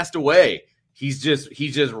he passed away. He's just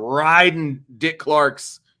riding Dick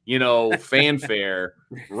Clark's, fanfare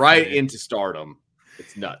right into stardom.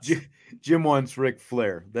 It's nuts. Jim wants Ric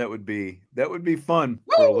Flair. That would be fun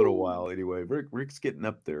for a little while anyway. Rick's getting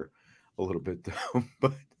up there a little bit though,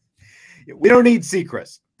 but we don't need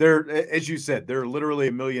Seacrest. There, as you said, there are literally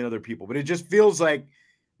a million other people, but it just feels like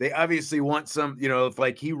they obviously want some,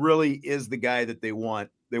 if he really is the guy that they want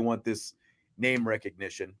this name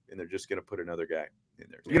recognition, and they're just going to put another guy in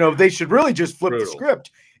there. Yeah. They should really just flip the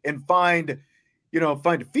script and find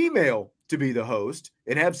a female to be the host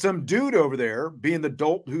and have some dude over there being the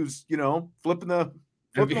dolt who's, flipping the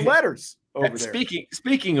letters over there.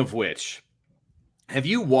 Speaking of which, have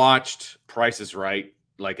you watched Price is Right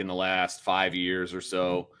in the last 5 years or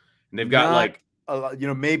so? And they've got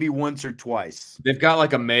maybe once or twice. They've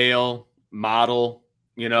got a male model,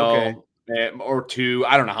 okay, or two.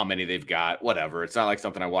 I don't know how many they've got. Whatever. It's not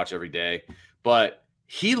something I watch every day, but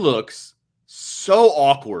he looks so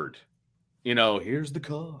awkward. Here's the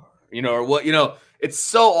car, or what, it's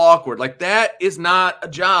so awkward. That is not a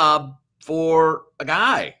job for a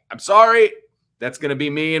guy. I'm sorry. That's going to be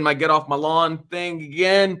me and my get off my lawn thing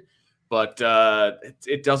again, but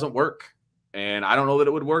it doesn't work. And I don't know that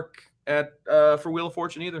it would work for Wheel of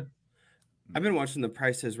Fortune either. I've been watching The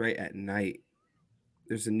Price is Right at night.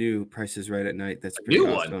 There's a new Price is Right at night. That's pretty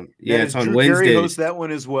awesome. One. Yeah, it's on Drew Wednesdays. Carey hosts that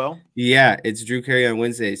one as well. Yeah, it's Drew Carey on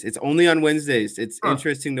Wednesdays. It's only on Wednesdays. It's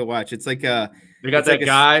interesting to watch. It's they got that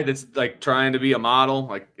guy that's trying to be a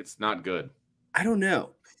model. It's not good. I don't know.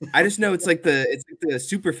 I just know it's the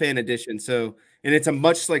super fan edition. So, and it's a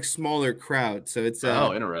much smaller crowd. So it's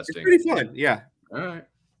interesting. It's pretty fun. Yeah. All right.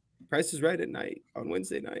 Price is Right at night on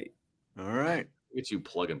Wednesday night. All right. Get you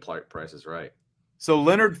plugging Price is Right. So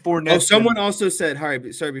Leonard Fournette. Oh, someone also said,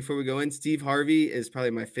 sorry, before we go in, Steve Harvey is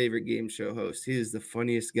probably my favorite game show host. He is the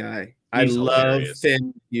funniest guy. I love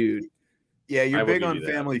Family Feud. Yeah, you're big on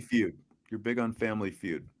Family Feud. You're big on Family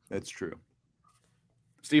Feud. That's true.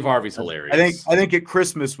 Steve Harvey's hilarious. I think at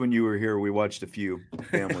Christmas when you were here, we watched a few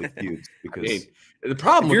Family Feuds because the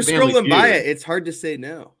problem if with you're Family scrolling Feud, by it, it's hard to say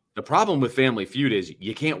no. The problem with Family Feud is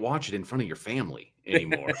you can't watch it in front of your family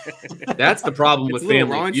anymore. That's the problem with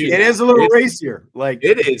Family Feud. It is a little racier. Like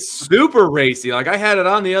it is super racy. Like I had it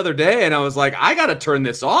on the other day and I was like, I got to turn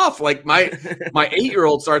this off. Like my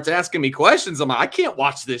 8-year-old starts asking me questions. I'm like, I can't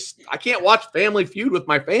watch this. I can't watch Family Feud with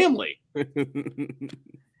my family.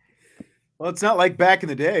 Well, it's not like back in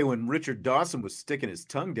the day when Richard Dawson was sticking his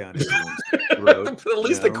tongue down everyone's throat. At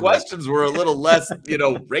least the questions were a little less,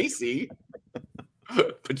 racy.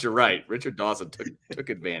 But you're right. Richard Dawson took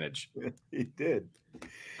advantage. He did.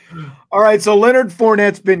 All right. So Leonard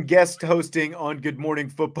Fournette's been guest hosting on Good Morning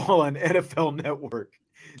Football on NFL Network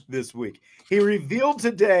this week. He revealed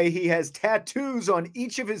today he has tattoos on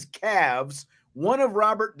each of his calves, one of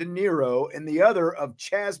Robert DeNiro and the other of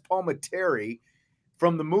Chazz Palminteri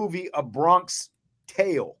from the movie A Bronx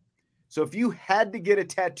Tale. So if you had to get a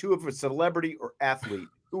tattoo of a celebrity or athlete,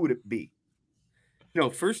 who would it be? No,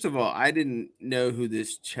 first of all, I didn't know who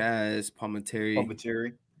this Chazz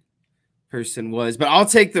Palminteri person was, but I'll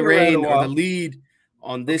take the reign or the lead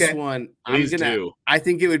on this one. I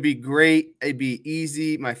think it would be great. It'd be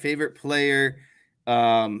easy. My favorite player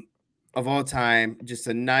of all time. Just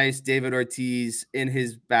a nice David Ortiz in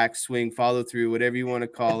his backswing, follow through, whatever you want to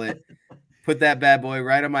call it. Put that bad boy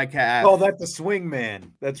right on my calf. Oh, that's the swing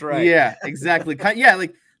man. That's right. Yeah, exactly. Yeah,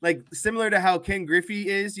 like similar to how Ken Griffey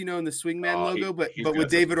is, in the swingman logo, but with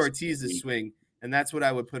David Ortiz's swing. And that's what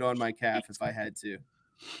I would put on my calf if I had to.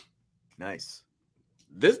 Nice.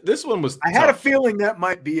 This one was I had a feeling that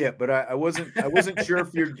might be it, but I wasn't sure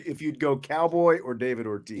if you'd go Cowboy or David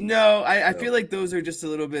Ortiz. No, I feel like those are just a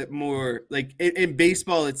little bit more like in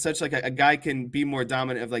baseball, it's such like a guy can be more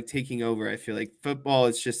dominant of like taking over. I feel like football,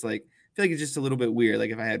 it's just like I feel like it's just a little bit weird. Like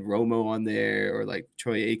if I had Romo on there or like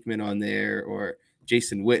Troy Aikman on there or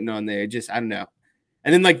Jason Witten on there, just I don't know.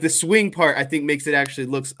 And then like the swing part, I think makes it actually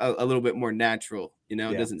looks a little bit more natural. It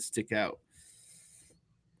doesn't stick out.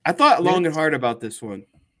 I thought long and hard about this one.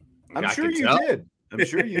 I'm sure you did. I'm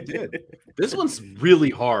sure you did. This one's really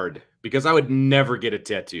hard because I would never get a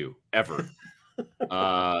tattoo ever.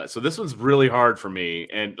 So this one's really hard for me,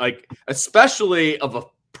 and like especially of a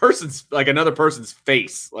person's like another person's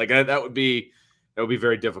face, like that would be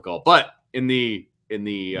very difficult. But in the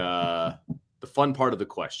fun part of the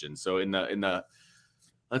question, so in the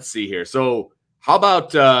let's see here. So how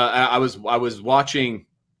about I was watching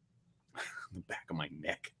the back of my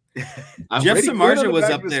neck. Jeff Samardzija was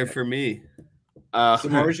up there for me.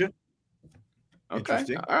 Samardzija.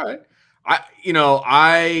 Okay. All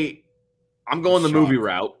right. I'm going the movie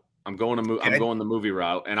route. I'm going the movie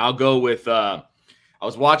route, and I'll go with. I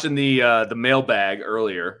was watching the mailbag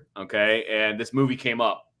earlier. Okay, and this movie came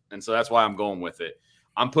up, and so that's why I'm going with it.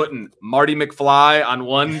 I'm putting Marty McFly on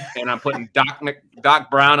one, and I'm putting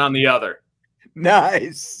Doc Brown on the other.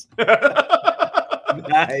 Nice.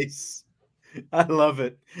 Nice. I love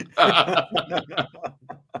it. A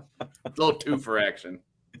little two for action.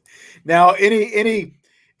 Now, any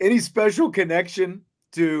special connection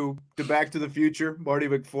to Back to the Future, Marty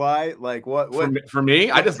McFly? Like what for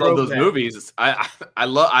me? I just love those movies. I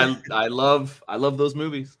love those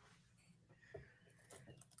movies.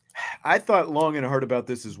 I thought long and hard about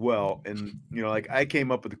this as well, and like I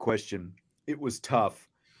came up with a question. It was tough.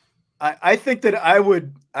 I think that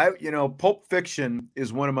Pulp Fiction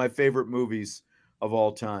is one of my favorite movies of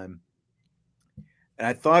all time. And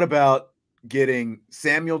I thought about getting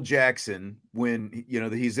Samuel Jackson when,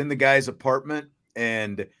 he's in the guy's apartment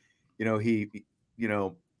and, he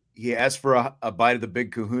asks for a bite of the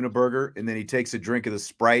Big Kahuna Burger and then he takes a drink of the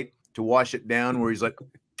Sprite to wash it down where he's like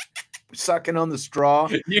sucking on the straw.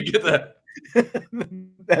 You get that.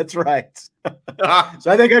 That's right.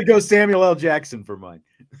 So I think I'd go Samuel L. Jackson for mine.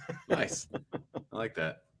 Nice. I like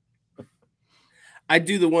that. I'd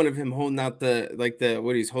do the one of him holding out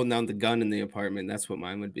he's holding out the gun in the apartment. That's what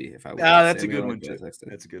mine would be if I. That's a good one too.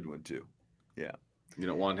 That's a good one too. Yeah. You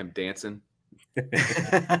don't want him dancing.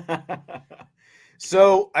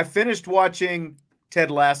 So I finished watching Ted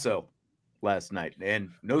Lasso last night, and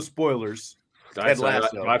no spoilers. Ted Lasso.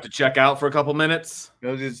 Do I have to check out for a couple minutes?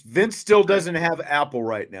 No, Vince still doesn't have Apple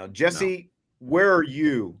right now. Jesse, where are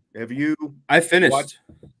you? Have you? I finished.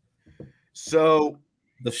 So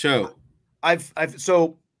the show. I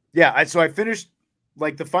finished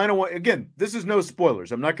like the final one. Again, this is no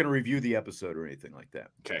spoilers. I'm not going to review the episode or anything like that.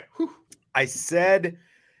 Okay. I said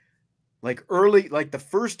like early, like the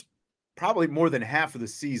first probably more than half of the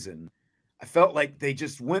season, I felt like they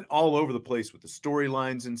just went all over the place with the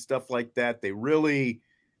storylines and stuff like that. They really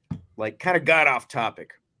like kind of got off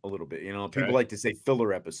topic a little bit. People like to say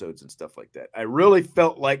filler episodes and stuff like that. I really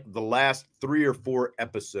felt like the last 3 or 4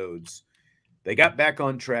 episodes, they got back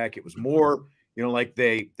on track. It was more, You know, like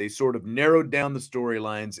they sort of narrowed down the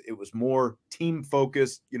storylines. It was more team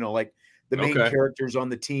focused, you know, like the main characters on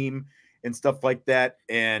the team and stuff like that.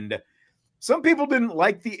 And some people didn't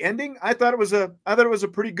like the ending. I thought it was a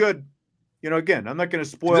pretty good, you know, again, I'm not going to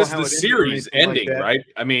spoil this how is the series ending, like right?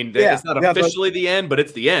 I mean, it's not officially the end, but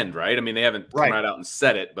it's the end, right? I mean, they haven't come right out and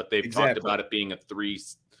said it, but they've talked about it being a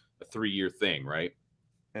 3-year thing, right?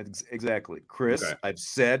 Exactly. Chris, I've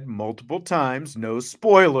said multiple times, no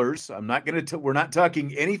spoilers. I'm not going to, we're not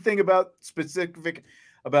talking anything about specific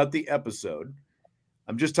about the episode.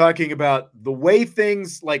 I'm just talking about the way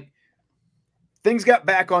things got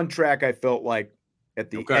back on track. I felt like at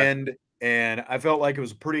the end, and I felt like it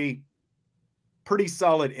was a pretty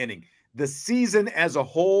solid ending. The season as a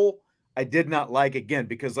whole, I did not like, again,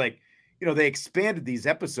 because they expanded these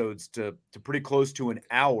episodes to pretty close to an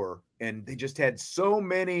hour, and they just had so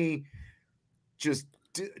many just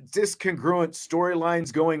discongruent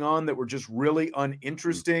storylines going on that were just really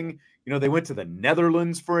uninteresting. You know, they went to the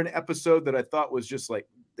Netherlands for an episode that I thought was just like,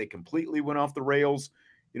 they completely went off the rails,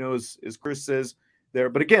 you know, as Chris says there.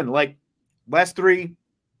 But again, like last 3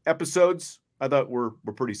 episodes, I thought were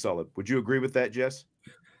pretty solid. Would you agree with that, Jess?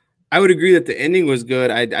 I would agree that the ending was good.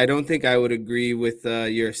 I don't think I would agree with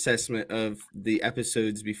your assessment of the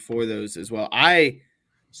episodes before those as well. I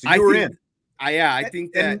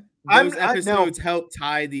think that those episodes helped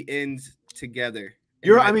tie the ends together.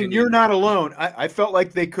 You're not alone. I felt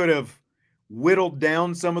like they could have whittled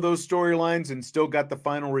down some of those storylines and still got the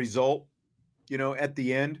final result, you know, at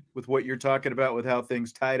the end with what you're talking about with how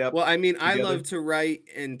things tied up. Well, I mean, together. I love to write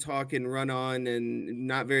and talk and run on, and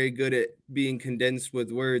not very good at being condensed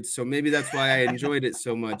with words. So maybe that's why I enjoyed it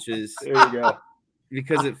so much. Is there you go.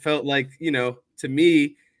 Because it felt like, you know, to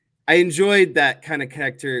me, I enjoyed that kind of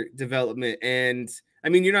character development. And I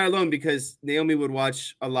mean, you're not alone, because Naomi would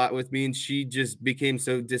watch a lot with me, and she just became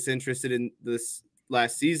so disinterested in this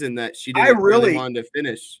last season that she didn't really want to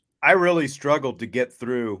finish. I really struggled to get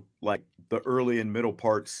through like the early and middle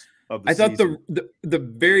parts of the season. I thought the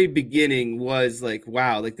very beginning was like,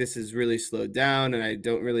 wow, like this is really slowed down, and I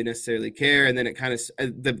don't really necessarily care. And then it kind of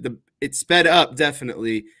it sped up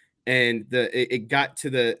definitely, and it got to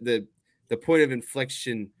the point of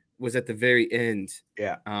inflection was at the very end.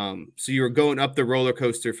 Yeah. So you were going up the roller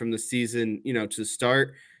coaster from the season, you know, to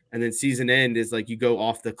start, and then season end is like you go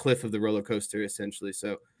off the cliff of the roller coaster essentially.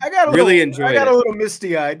 So I got a little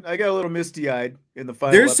misty eyed. I got a little misty eyed in the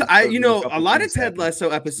final. A lot of Ted Lasso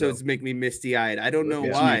episodes make me misty eyed. I don't know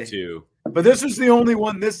why. Me too. But this was the only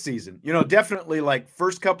one this season. You know, definitely like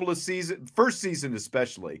first season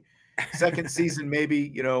especially. Second season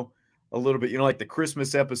maybe, you know, a little bit, you know, like the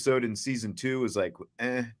Christmas episode in season 2 is like,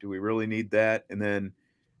 do we really need that? And then,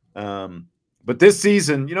 but this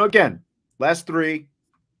season, you know, again, last 3,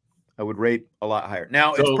 I would rate a lot higher.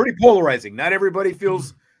 Now it's pretty polarizing. Not everybody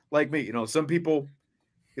feels like me. You know, some people,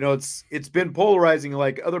 you know, it's been polarizing.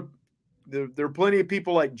 Like there are plenty of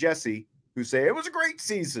people like Jesse who say it was a great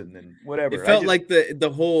season and whatever. It felt like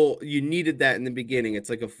the whole, you needed that in the beginning. It's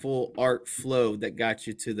like a full arc flow that got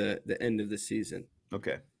you to the end of the season.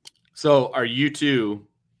 Okay. So are you two,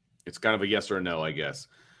 it's kind of a yes or a no, I guess.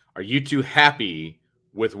 Are you two happy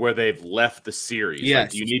with where they've left the series? Yes.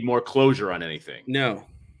 Like, do you need more closure on anything? No.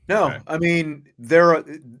 Okay. I mean,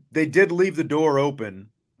 they did leave the door open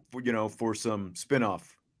for, you know, for some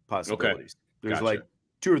spin-off possibilities. There's like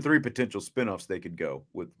 2 or 3 potential spin-offs they could go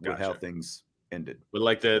with how things ended. But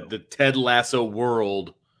like the Ted Lasso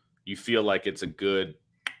world, you feel like it's a good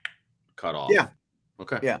cutoff. Yeah.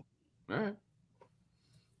 Okay. Yeah. All right.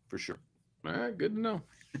 For sure. All right, good to know.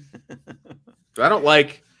 So I don't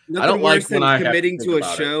like when I committing to a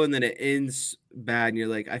show and then it ends bad and you're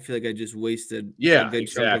like, I feel like I just wasted a good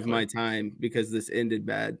chunk of my time because this ended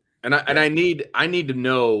bad. And I need to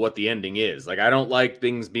know what the ending is. Like, I don't like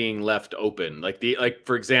things being left open. Like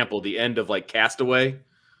for example, the end of like Castaway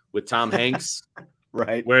with Tom Hanks.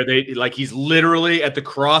 Right. Where he's literally at the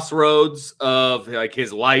crossroads of like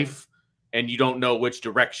his life, and you don't know which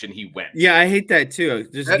direction he went. Yeah, I hate that too.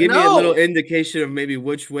 Just give me a little indication of maybe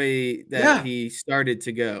which way that he started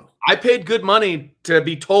to go. I paid good money to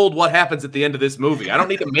be told what happens at the end of this movie. I don't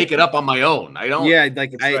need to make it up on my own. I don't. Yeah,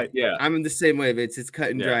 I'm in the same way. It's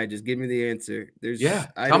cut and dry. Just give me the answer.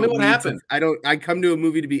 Tell me what happened. I come to a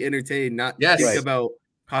movie to be entertained, not think about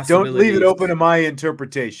possibilities. Don't leave it open to my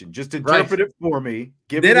interpretation. Just interpret it for me.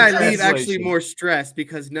 Then I leave actually more stressed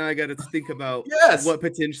because now I got to think about what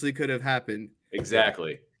potentially could have happened.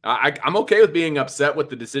 Exactly. I'm okay with being upset with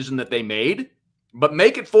the decision that they made, but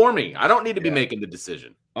make it for me. I don't need to be making the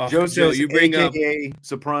decision. Joe says you bring up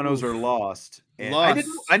Sopranos are Lost. And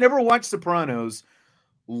I never watched Sopranos.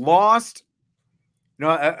 Lost.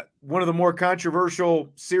 one of the more controversial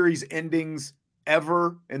series endings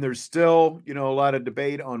ever, and there's still, a lot of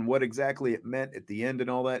debate on what exactly it meant at the end and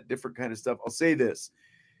all that different kind of stuff. I'll say this,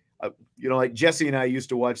 like Jesse and I used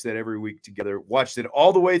to watch that every week together, watched it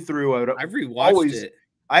all the way through. I've rewatched it.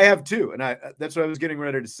 I have too. And that's what I was getting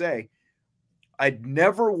ready to say. I'd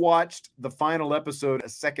never watched the final episode a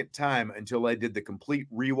second time until I did the complete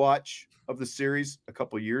rewatch of the series a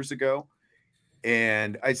couple years ago.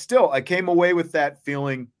 And I came away with that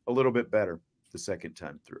feeling a little bit better the second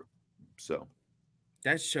time through. So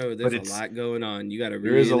that show, there's a lot going on. You got to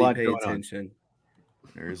really pay attention.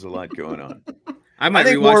 There is a lot going on. I might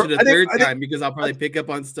rewatch it a third time because I'll probably pick up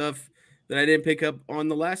on stuff that I didn't pick up on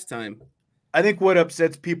the last time. I think what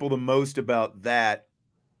upsets people the most about that,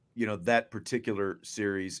 that particular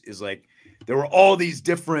series is like there were all these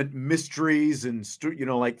different mysteries and,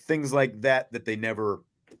 like things like that they never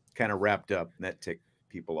kind of wrapped up, and that ticked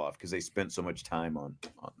people off because they spent so much time on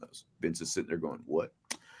those. Vince is sitting there going, what?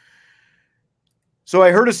 So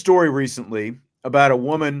I heard a story recently about a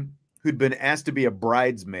woman who'd been asked to be a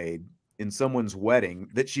bridesmaid in someone's wedding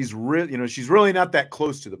that she's really not that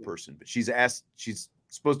close to the person, but she's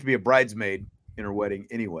supposed to be a bridesmaid in her wedding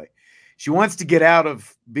anyway. She wants to get out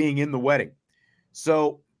of being in the wedding.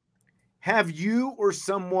 So have you or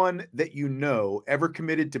someone that you know ever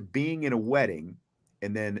committed to being in a wedding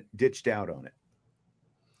and then ditched out on it?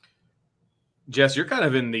 Jess, you're kind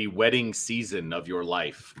of in the wedding season of your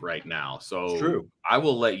life right now. So true. I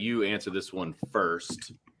will let you answer this one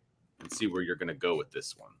first and see where you're going to go with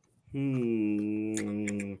this one.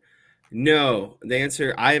 No, the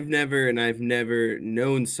answer, I've never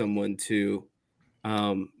known someone to,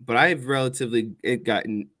 but I've relatively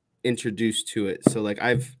gotten introduced to it. So like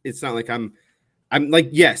it's not like I'm like,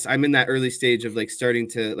 yes, I'm in that early stage of like starting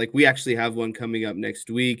to, like, we actually have one coming up next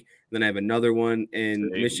week. Then I have another one in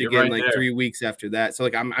Michigan, like 3 weeks after that. So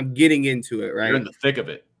like I'm getting into it, right? You're in the thick of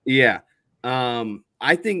it. Yeah.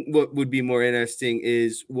 I think what would be more interesting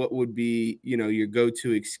is what would be, your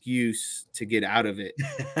go-to excuse to get out of it.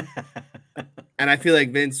 And I feel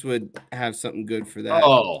like Vince would have something good for that.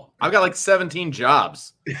 Oh, I've got like 17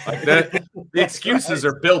 jobs. Like that, the excuses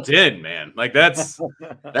are built in, man. Like that's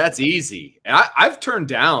easy. And I've turned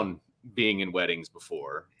down being in weddings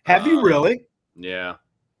before. Have you really? Yeah.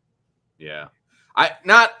 Yeah.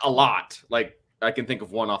 Not a lot. Like I can think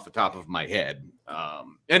of one off the top of my head.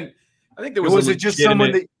 And I think there was it just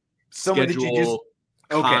someone that you just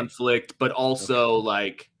conflict, but also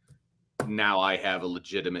like now I have a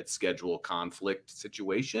legitimate schedule conflict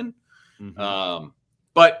situation. Mm-hmm.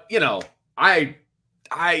 But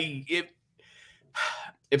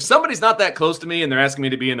if somebody's not that close to me and they're asking me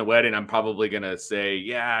to be in the wedding, I'm probably gonna say,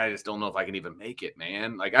 yeah, I just don't know if I can even make it,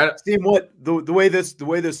 man. Like I see what the way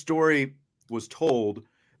this story was told,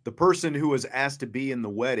 the person who was asked to be in the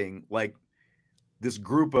wedding, like this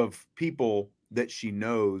group of people that she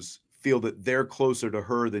knows feel that they're closer to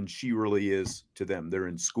her than she really is to them. They're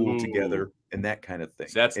in school together and that kind of thing.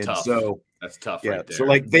 So that's tough. So that's tough. Yeah. Right there. So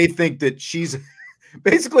like they think that she's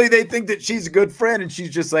basically a good friend, and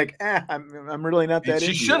she's just like, I'm really not that.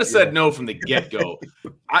 She should have said no from the get-go.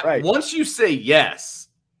 Right. Once you say yes,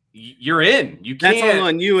 you're in. You can't. That's all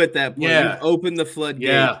on you at that point. Yeah. You've opened the floodgate.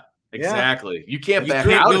 Yeah, exactly. Yeah. You can't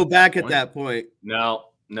go back at that point.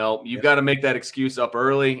 No, you've got to make that excuse up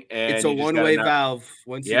early. And it's a one-way valve.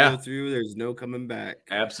 Once you go through, there's no coming back.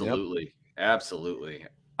 Absolutely. Yep. Absolutely.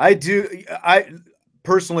 I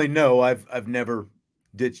personally know I've never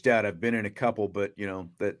ditched out. I've been in a couple, but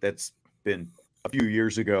that's been a few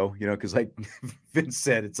years ago, because like Vince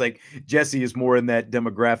said, it's like Jesse is more in that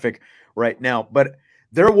demographic right now. But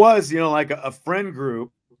there was, like a friend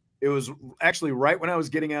group. It was actually right when I was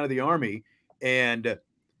getting out of the Army, and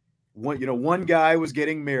one guy was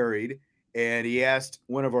getting married, and he asked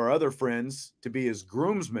one of our other friends to be his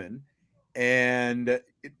groomsman, and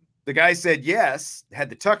the guy said yes, had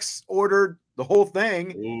the tux ordered, the whole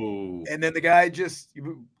thing. Ooh. And then the guy just,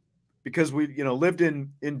 because we lived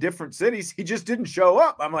in different cities, he just didn't show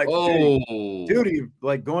up. I'm like, dude, are you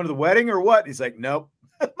like going to the wedding or what? He's like, nope.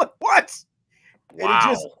 I'm like, what?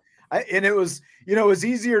 Wow. And it was, it was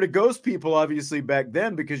easier to ghost people obviously back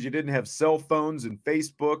then because you didn't have cell phones and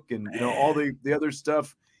Facebook and all the other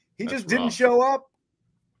stuff. He just didn't show up.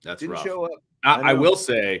 Didn't rough. Show up. I will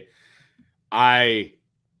say, I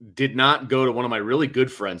did not go to one of my really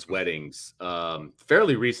good friends' weddings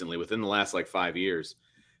fairly recently, within the last like 5 years.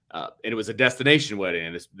 And it was a destination wedding.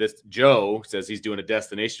 And this Joe says he's doing a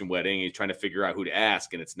destination wedding. He's trying to figure out who to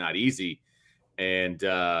ask, and it's not easy. And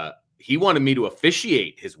he wanted me to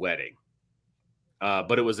officiate his wedding.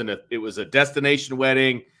 But it was a destination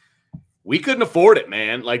wedding. we couldn't afford it,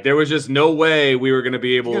 man. Like there was just no way we were going to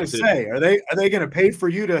be able to say, are they going to pay for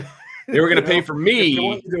you to, they were going to pay for me. They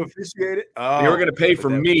want you to officiate it. They were going to pay for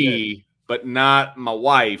me, but not my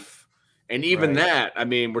wife. And even that, I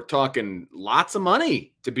mean, we're talking lots of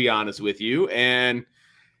money, to be honest with you. And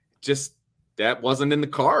just that wasn't in the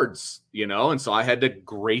cards, you know? And so I had to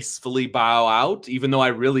gracefully bow out, even though I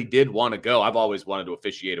really did want to go. I've always wanted to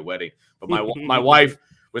officiate a wedding, but my wife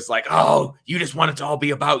was like, "Oh, you just want it to all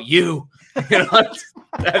be about you." You know,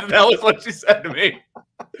 that was what she said to me.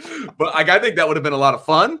 But I think that would have been a lot of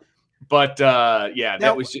fun. But yeah,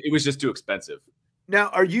 now, it was just too expensive. Now,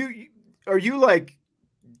 are you like,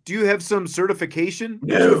 do you have some certification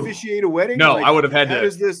to officiate a wedding? No, like, I would have had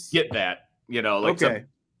to get that, you know, like some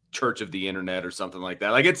church of the internet or something like that.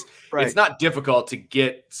 Like it's not difficult to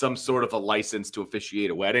get some sort of a license to officiate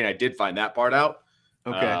a wedding. I did find that part out.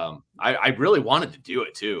 Okay. I really wanted to do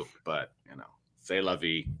it too, but you know, c'est la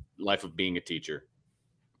vie, life of being a teacher.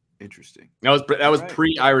 Interesting. That was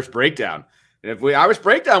pre-Irish Breakdown. And if Irish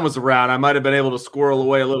Breakdown was around, I might have been able to squirrel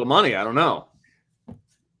away a little money. I don't know.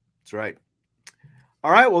 That's right.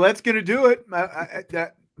 All right. Well, that's going to do it.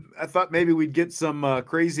 I thought maybe we'd get some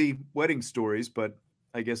crazy wedding stories, but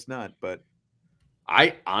I guess not. But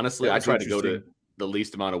I honestly try to go to the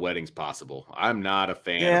least amount of weddings possible. I'm not a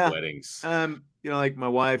fan of weddings. You know, like my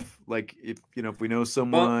wife, like if we know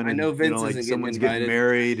someone, I know Vince like isn't someone's getting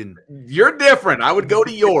married, and you're different. I would go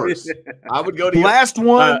to yours. I would go to the last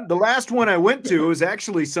one I went to was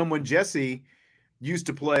actually someone Jesse used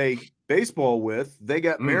to play baseball with. They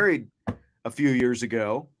got married a few years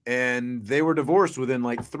ago, and they were divorced within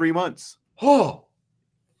like 3 months. Oh,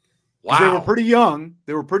 wow! They were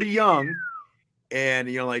pretty young.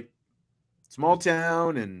 And like small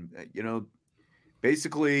town, and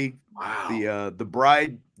basically, the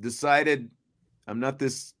bride decided, I'm not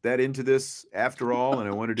that into this after all, and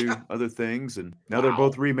I want to do other things. And now they're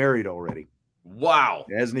both remarried already. Wow,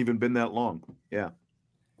 it hasn't even been that long. Yeah.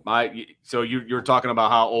 So you're talking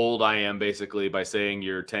about how old I am, basically, by saying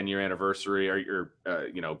your 10-year anniversary or your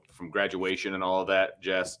from graduation and all of that,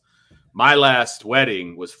 Jess. My last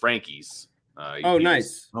wedding was Frankie's.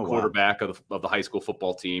 Nice. Quarterback of the high school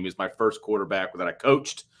football team. He was my first quarterback that I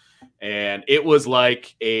coached. And it was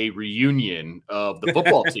like a reunion of the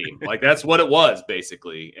football team. Like that's what it was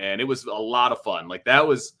basically. And it was a lot of fun. Like that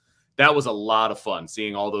was a lot of fun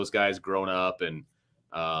seeing all those guys grown up. And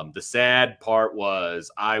the sad part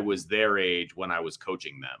was I was their age when I was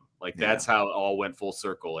coaching them. Like that's how it all went full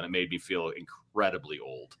circle. And it made me feel incredibly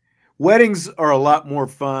old. Weddings are a lot more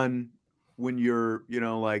fun when you're,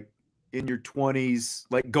 like in your 20s,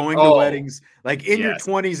 like going to weddings, like in your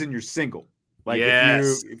 20s and you're single. Like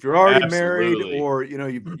if you're already married, or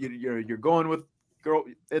you're going with girl,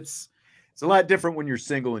 it's a lot different when you're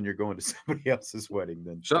single and you're going to somebody else's wedding.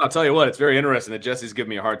 Then Sean, I'll tell you what, it's very interesting that Jesse's giving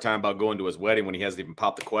me a hard time about going to his wedding when he hasn't even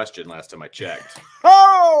popped the question last time I checked.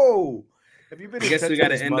 Oh, have you been? I guess we got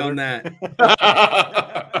to end on that.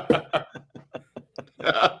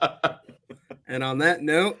 And on that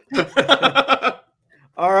note,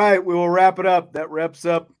 all right, we will wrap it up. That wraps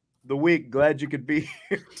up the week. Glad you could be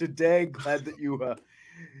here today. Glad that you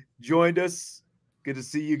joined us. Good to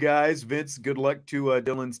see you guys. Vince, good luck to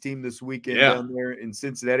Dylan's team this weekend down there in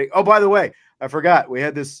Cincinnati. Oh, by the way, I forgot. We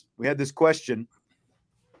had this question.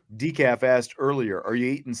 Decaf asked earlier, are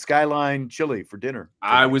you eating Skyline chili for dinner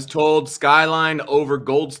tonight? I was told Skyline over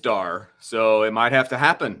Gold Star, so it might have to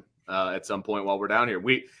happen at some point while we're down here.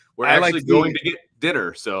 We're actually going to get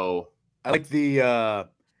dinner, so I like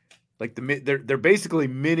they're basically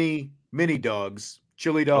mini dogs,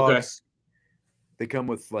 chili dogs. Okay. They come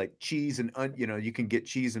with like cheese and you can get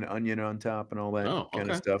cheese and onion on top and all that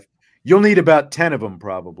kind of stuff. You'll need about 10 of them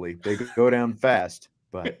probably. They go down fast,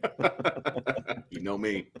 but you know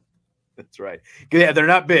me. That's right. Yeah, they're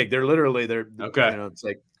not big. They're okay. It's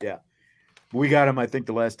like we got them. I think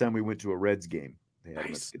the last time we went to a Reds game, they had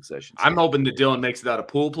them at the concession stand. I'm hoping that Dylan makes it out a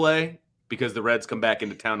pool play because the Reds come back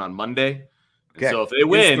into town on Monday. Okay. So if they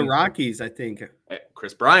win, the Rockies, I think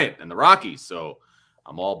Chris Bryant and the Rockies. So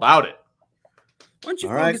I'm all about it. Why don't you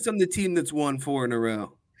focus on the team that's won 4 in a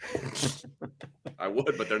row? I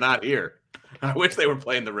would, but they're not here. I wish they were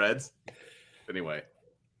playing the Reds. Anyway,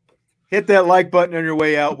 hit that like button on your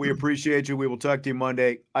way out. We appreciate you. We will talk to you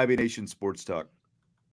Monday. IB Nation Sports Talk.